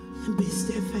and be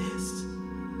steadfast.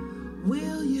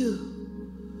 Will you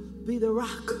be the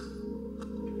rock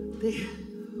there,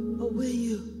 or will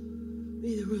you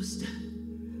be the rooster?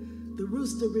 The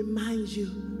rooster reminds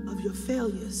you of your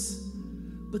failures,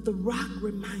 but the rock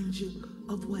reminds you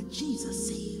of what Jesus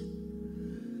said.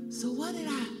 So what did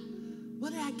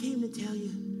I came to tell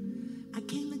you? I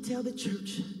came to tell the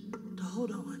church to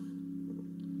hold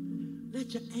on.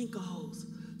 Let your anchor hold.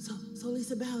 So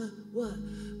Lisa Bella, what?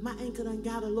 My anchor done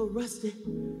got a little rusty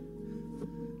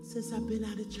since I've been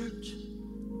out of church.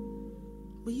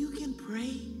 But you can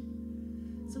pray.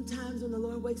 Sometimes when the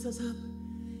Lord wakes us up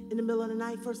in the middle of the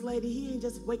night, First Lady, he ain't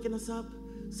just waking us up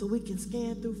so we can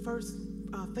scan through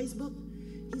Facebook.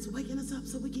 He's waking us up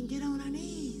so we can get on our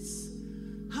knees.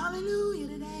 Hallelujah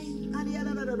today.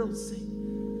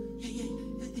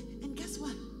 And guess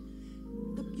what?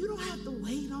 You don't have to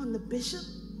wait on the bishop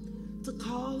to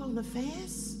call on the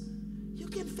fast. You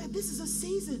can fast. This is a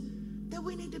season that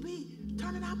we need to be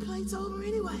turning our plates over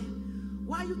anyway.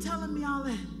 Why are you telling me all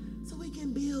that? So we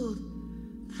can build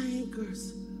our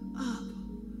anchors up.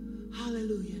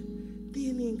 Hallelujah.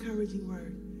 Then the encouraging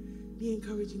word. The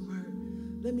encouraging word.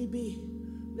 Let me be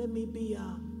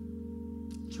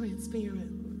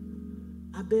transparent.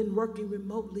 I've been working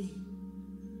remotely.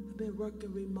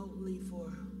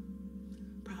 For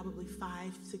probably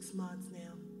 5-6 months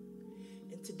now.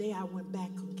 And today I went back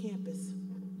on campus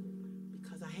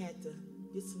because I had to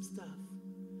get some stuff.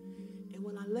 And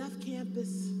when I left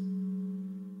campus,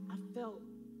 I felt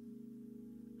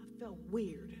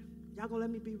weird. Y'all gonna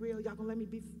let me be real? Y'all gonna let me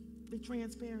be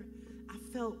transparent? I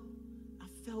felt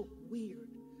weird.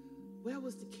 Where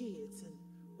was the kids? And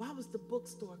why was the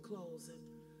bookstore closed?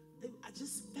 And I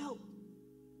just felt,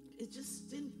 it just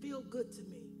didn't feel good to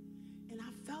me. And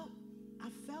I felt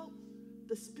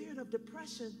the spirit of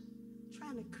depression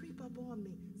trying to creep up on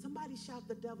me. Somebody shout,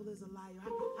 the devil is a liar.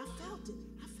 I felt it.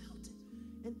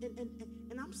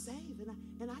 And I'm saved,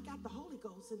 and I got the Holy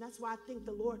Ghost, and that's why I think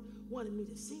the Lord wanted me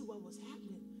to see what was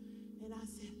happening. And I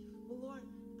said, well, Lord,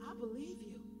 I believe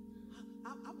you.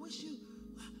 I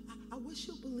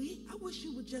wish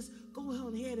you would just go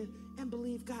on ahead and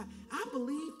believe God. I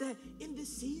believe that in this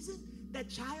season, that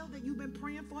child that you've been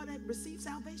praying for that received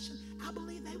salvation, I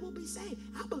believe they will be saved.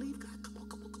 I believe God. Come on.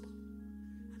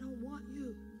 I don't want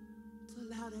you to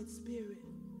allow that spirit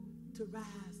to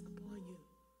rise upon you.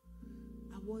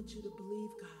 I want you to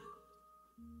believe God.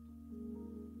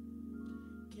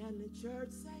 Can the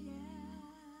church say yes?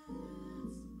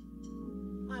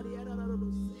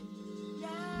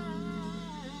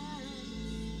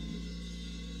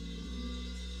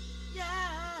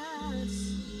 Yes.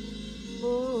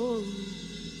 Oh,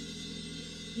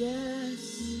 yes.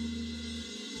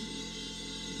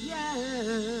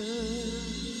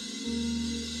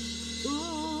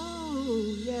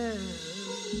 Ooh, yes.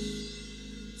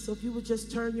 So if you would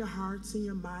just turn your hearts and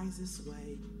your minds this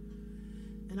way,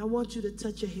 and I want you to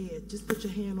touch your head. Just put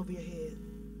your hand over your head.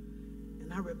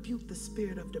 And I rebuke the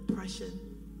spirit of depression.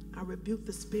 I rebuke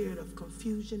the spirit of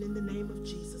confusion in the name of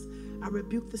Jesus. I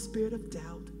rebuke the spirit of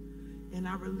doubt. And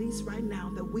I release right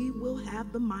now that we will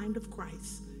have the mind of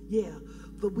Christ. Yeah,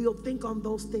 but we'll think on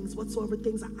those things, whatsoever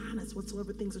things are honest,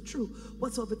 whatsoever things are true,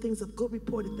 whatsoever things of good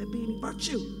report, if there be any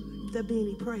virtue, if there be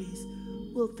any praise,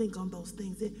 we'll think on those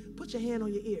things. Put your hand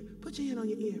on your ear. Put your hand on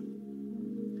your ear.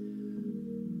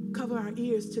 Cover our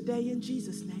ears today in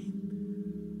Jesus' name.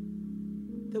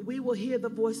 That we will hear the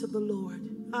voice of the Lord.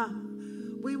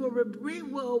 We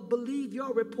will believe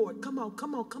your report. Come on.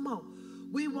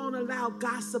 We won't allow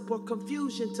gossip or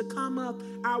confusion to come up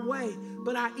our way,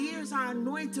 but our ears are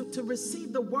anointed to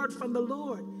receive the word from the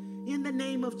Lord in the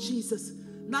name of Jesus.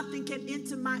 Nothing can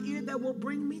enter my ear that will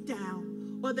bring me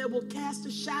down or that will cast a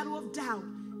shadow of doubt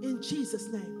in Jesus'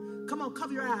 name. Come on,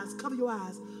 cover your eyes.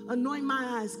 Anoint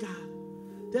my eyes, God,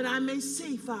 that I may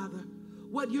see, Father,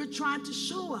 what you're trying to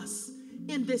show us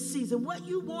in this season, what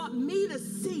you want me to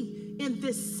see in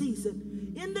this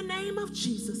season. In the name of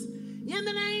Jesus. In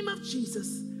the name of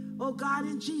Jesus, oh God,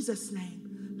 in Jesus' name,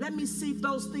 let me see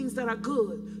those things that are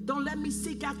good. Don't let me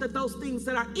seek after those things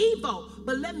that are evil,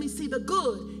 but let me see the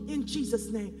good in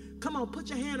Jesus' name. Come on, put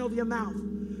your hand over your mouth.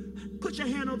 Put your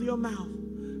hand over your mouth.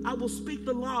 I will speak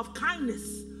the law of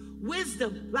kindness,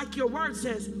 wisdom, like your word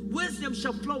says, wisdom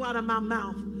shall flow out of my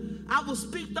mouth. I will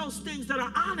speak those things that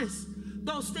are honest,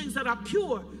 those things that are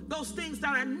pure, those things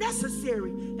that are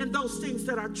necessary, and those things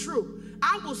that are true.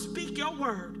 I will speak your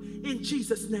word in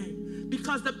Jesus' name,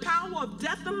 because the power of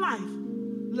death and life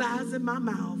lies in my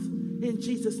mouth in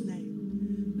Jesus'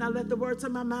 name. Now let the words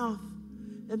of my mouth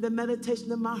and the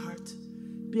meditation of my heart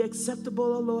be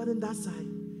acceptable, O Lord, in thy sight.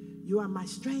 You are my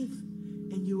strength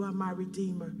and you are my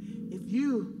redeemer. If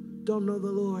you don't know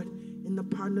the Lord in the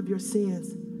pardon of your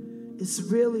sins, it's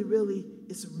really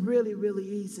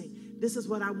easy. This is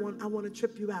what I want to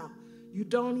trip you out. You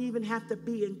don't even have to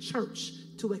be in church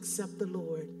to accept the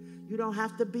Lord. You don't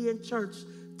have to be in church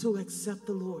to accept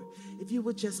the Lord. If you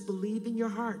would just believe in your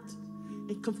heart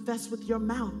and confess with your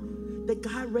mouth that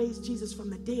God raised Jesus from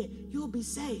the dead, you'll be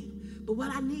saved. But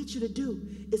what I need you to do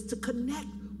is to connect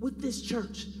with this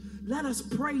church. Let us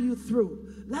pray you through.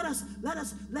 Let us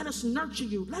nurture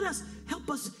you. Let us help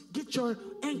us get your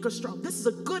anchor strong. This is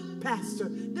a good pastor.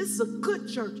 This is a good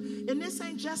church. And this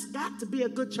ain't just got to be a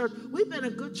good church. We've been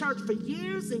a good church for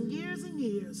years and years and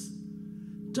years.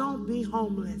 Don't be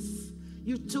homeless.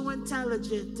 You're too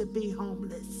intelligent to be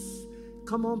homeless.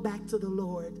 Come on back to the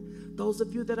Lord. Those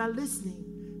of you that are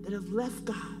listening, that have left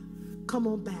God, come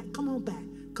on back. Come on back.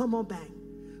 Come on back.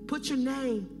 Put your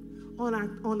name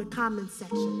on the comment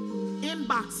section.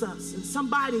 Inbox us and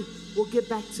somebody will get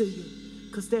back to you,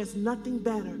 because there's nothing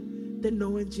better than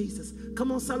knowing Jesus.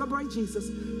 Come on, celebrate Jesus.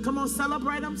 Come on,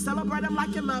 celebrate him. Celebrate him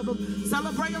like you love him.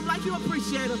 Celebrate him like you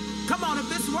appreciate him. Come on, if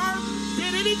this word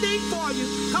did anything for you,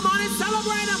 come on and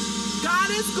celebrate him.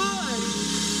 God is good.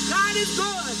 God is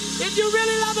good. If you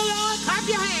really love the Lord, clap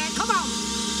your hand. Come on.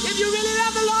 If you really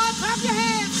love the Lord, clap your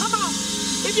hands. Come on.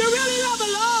 If you really love the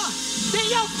Lord, then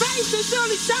your face should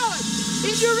surely show it.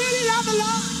 If you really love the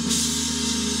Lord,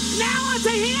 now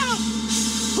unto him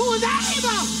who is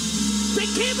able to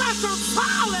keep us from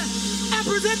falling and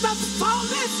present us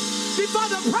faultless before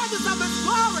the presence of his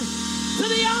glory. To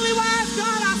the only wise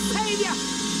God, our Savior,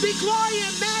 be glory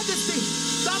and majesty,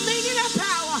 dominion and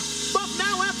power, both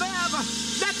now and forever.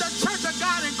 Let the church of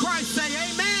God in Christ say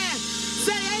amen.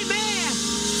 Say amen.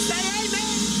 Say amen.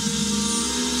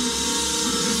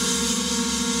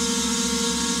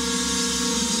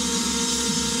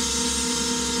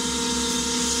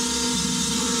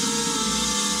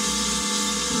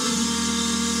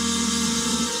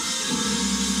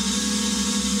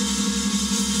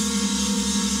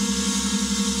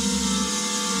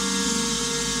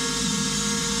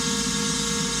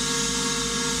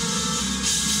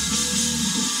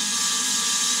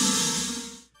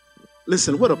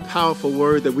 Listen, what a powerful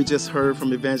word that we just heard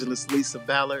from Evangelist Lisa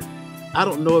Ballard. I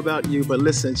don't know about you, but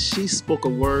listen, she spoke a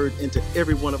word into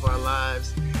every one of our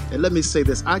lives. And let me say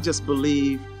this, I just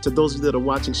believe, to those of you that are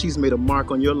watching, she's made a mark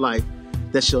on your life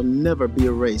that shall never be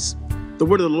erased. The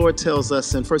word of the Lord tells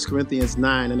us in 1 Corinthians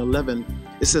 9:11,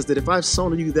 it says that if I've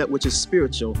sown to you that which is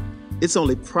spiritual, it's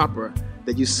only proper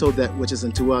that you sow that which is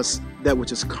unto us, that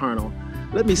which is carnal.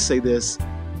 Let me say this.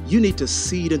 You need to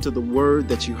seed into the word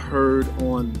that you heard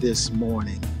on this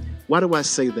morning. Why do I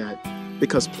say that?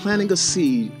 Because planting a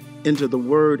seed into the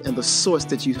word and the source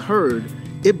that you heard,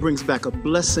 it brings back a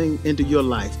blessing into your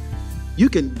life. You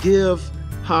can give,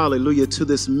 hallelujah, to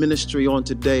this ministry on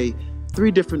today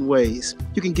 3 different ways.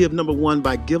 You can give, number 1,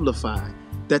 by Givelify.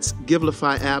 That's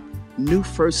Givelify app, New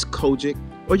First COGIC,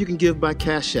 or you can give by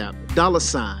Cash App,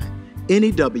 $NEWFIRST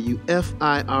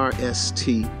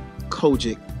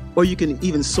COGIC. Or you can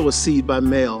even sow a seed by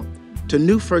mail to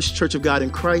New First Church of God in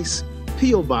Christ,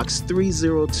 P.O. Box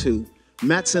 302,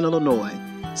 Matson, Illinois,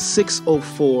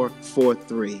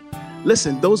 60443.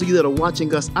 Listen, those of you that are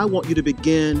watching us, I want you to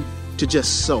begin to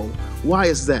just sow. Why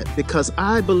is that? Because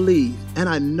I believe, and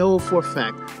I know for a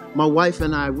fact, my wife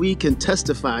and I, we can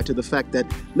testify to the fact that,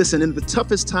 listen, in the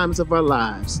toughest times of our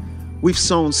lives, we've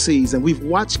sown seeds and we've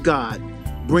watched God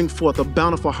bring forth a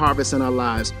bountiful harvest in our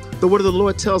lives. The word of the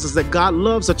Lord tells us that God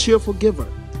loves a cheerful giver.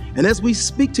 And as we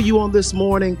speak to you on this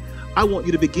morning, I want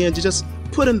you to begin to just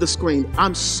put in the screen,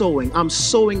 I'm sowing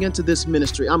into this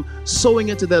ministry. I'm sowing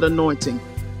into that anointing.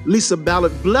 Lisa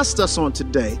Ballard blessed us on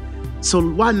today. So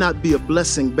why not be a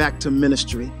blessing back to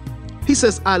ministry? He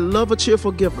says, I love a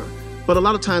cheerful giver. But a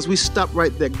lot of times we stop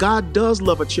right there. God does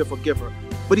love a cheerful giver.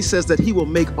 But he says that he will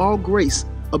make all grace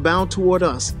abound toward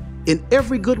us. In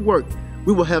every good work,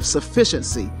 we will have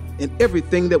sufficiency in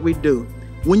everything that we do.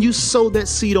 When you sow that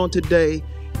seed on today,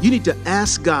 you need to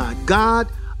ask God, God,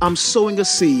 I'm sowing a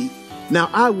seed.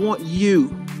 Now I want you,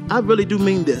 I really do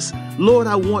mean this. Lord,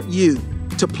 I want you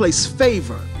to place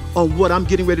favor on what I'm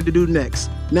getting ready to do next.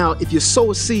 Now, if you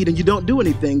sow a seed and you don't do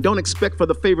anything, don't expect for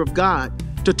the favor of God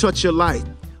to touch your life.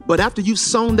 But after you've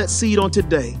sown that seed on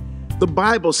today, the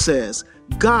Bible says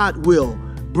God will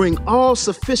bring all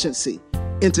sufficiency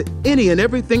into any and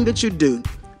everything that you do,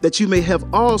 that you may have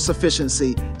all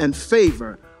sufficiency and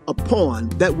favor upon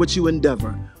that which you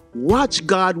endeavor. Watch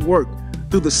God work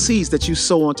through the seeds that you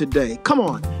sow on today. Come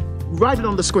on, write it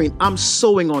on the screen. I'm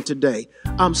sowing on today.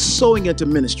 I'm sowing into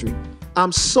ministry.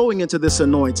 I'm sowing into this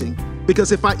anointing.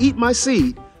 Because if I eat my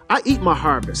seed, I eat my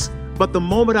harvest. But the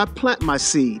moment I plant my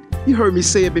seed, you heard me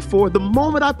say it before, the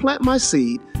moment I plant my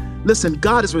seed, listen,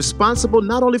 God is responsible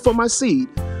not only for my seed,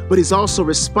 but he's also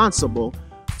responsible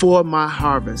for my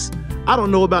harvest. I don't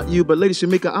know about you, but Lady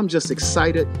Shamika, I'm just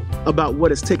excited about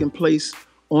what has taken place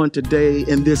on today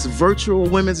in this virtual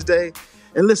Women's Day.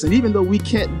 And listen, even though we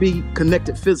can't be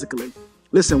connected physically,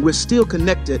 listen, we're still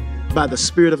connected by the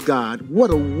Spirit of God.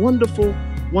 What a wonderful,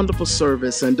 wonderful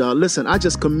service. And listen, I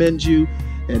just commend you.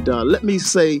 And let me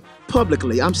say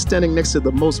publicly, I'm standing next to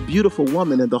the most beautiful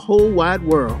woman in the whole wide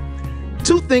world.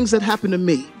 Two things that happened to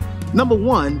me. Number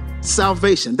one,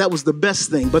 salvation. That was the best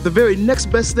thing. But the very next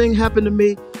best thing happened to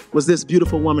me was this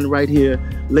beautiful woman right here,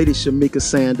 Lady Shamika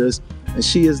Sanders. And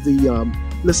she is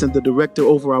the director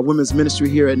over our women's ministry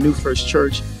here at New First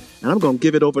Church. And I'm going to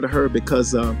give it over to her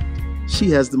because she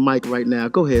has the mic right now.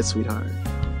 Go ahead, sweetheart.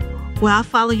 Well, I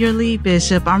follow your lead,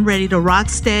 Bishop. I'm ready to rock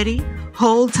steady,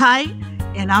 hold tight,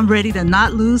 and I'm ready to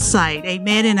not lose sight.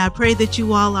 Amen. And I pray that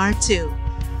you all are too.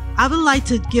 I would like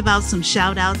to give out some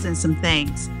shout outs and some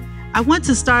thanks. I want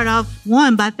to start off,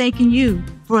 one, by thanking you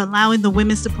for allowing the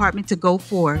women's department to go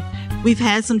forward. We've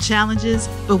had some challenges,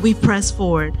 but we've pressed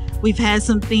forward. We've had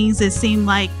some things that seemed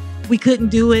like we couldn't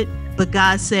do it, but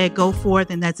God said, go forth,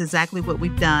 and that's exactly what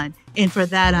we've done. And for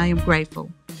that, I am grateful.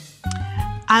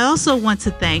 I also want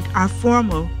to thank our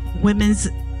former women's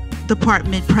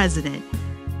department president,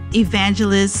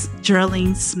 Evangelist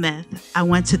Geraldine Smith. I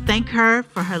want to thank her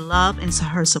for her love and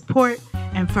her support,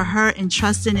 and for her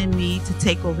entrusting in me to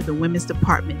take over the women's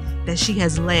department that she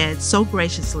has led so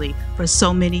graciously for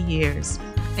so many years.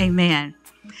 Amen.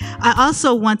 I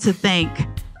also want to thank,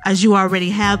 as you already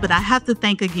have, but I have to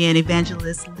thank again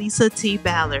Evangelist Lisa T.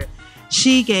 Ballard.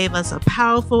 She gave us a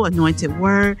powerful anointed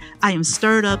word. I am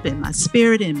stirred up in my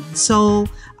spirit and my soul.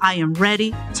 I am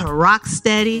ready to rock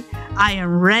steady. I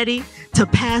am ready to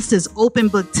pass this open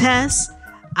book test.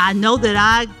 I know that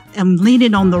I am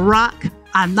leaning on the rock.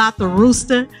 I'm not the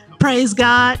rooster. Praise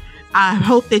God. I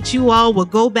hope that you all will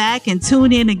go back and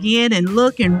tune in again and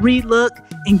look and re-look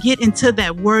and get into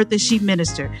that word that she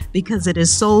ministered, because it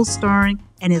is soul stirring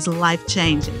and is life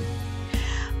changing.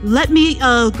 Let me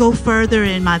go further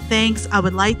in my thanks. I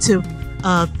would like to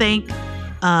thank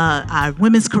our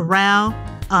women's chorale,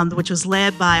 which was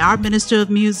led by our minister of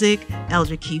music,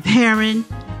 Elder Keith Herron.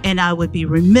 And I would be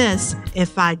remiss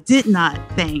if I did not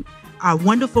thank our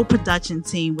wonderful production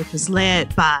team, which was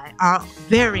led by our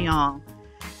very own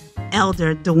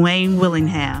Elder Dwayne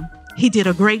Willingham. He did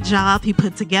a great job. He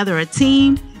put together a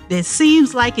team that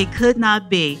seems like it could not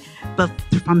be, but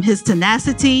from his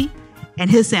tenacity and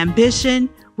his ambition,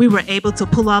 we were able to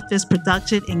pull off this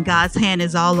production, and God's hand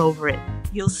is all over it.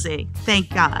 You'll see.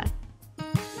 Thank God.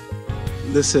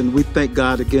 Listen, we thank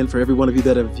God again for every one of you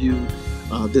that have viewed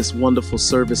this wonderful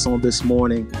service on this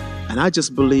morning. And I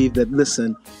just believe that,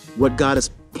 listen, what God has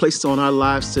placed on our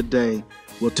lives today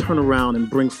will turn around and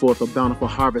bring forth a bountiful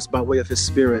harvest by way of His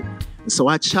Spirit. And so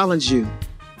I challenge you,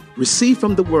 receive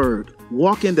from the Word,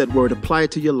 walk in that Word, apply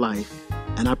it to your life.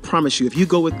 And I promise you, if you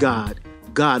go with God,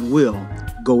 God will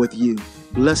go with you.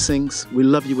 Blessings. We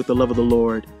love you with the love of the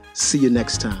Lord. See you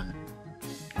next time.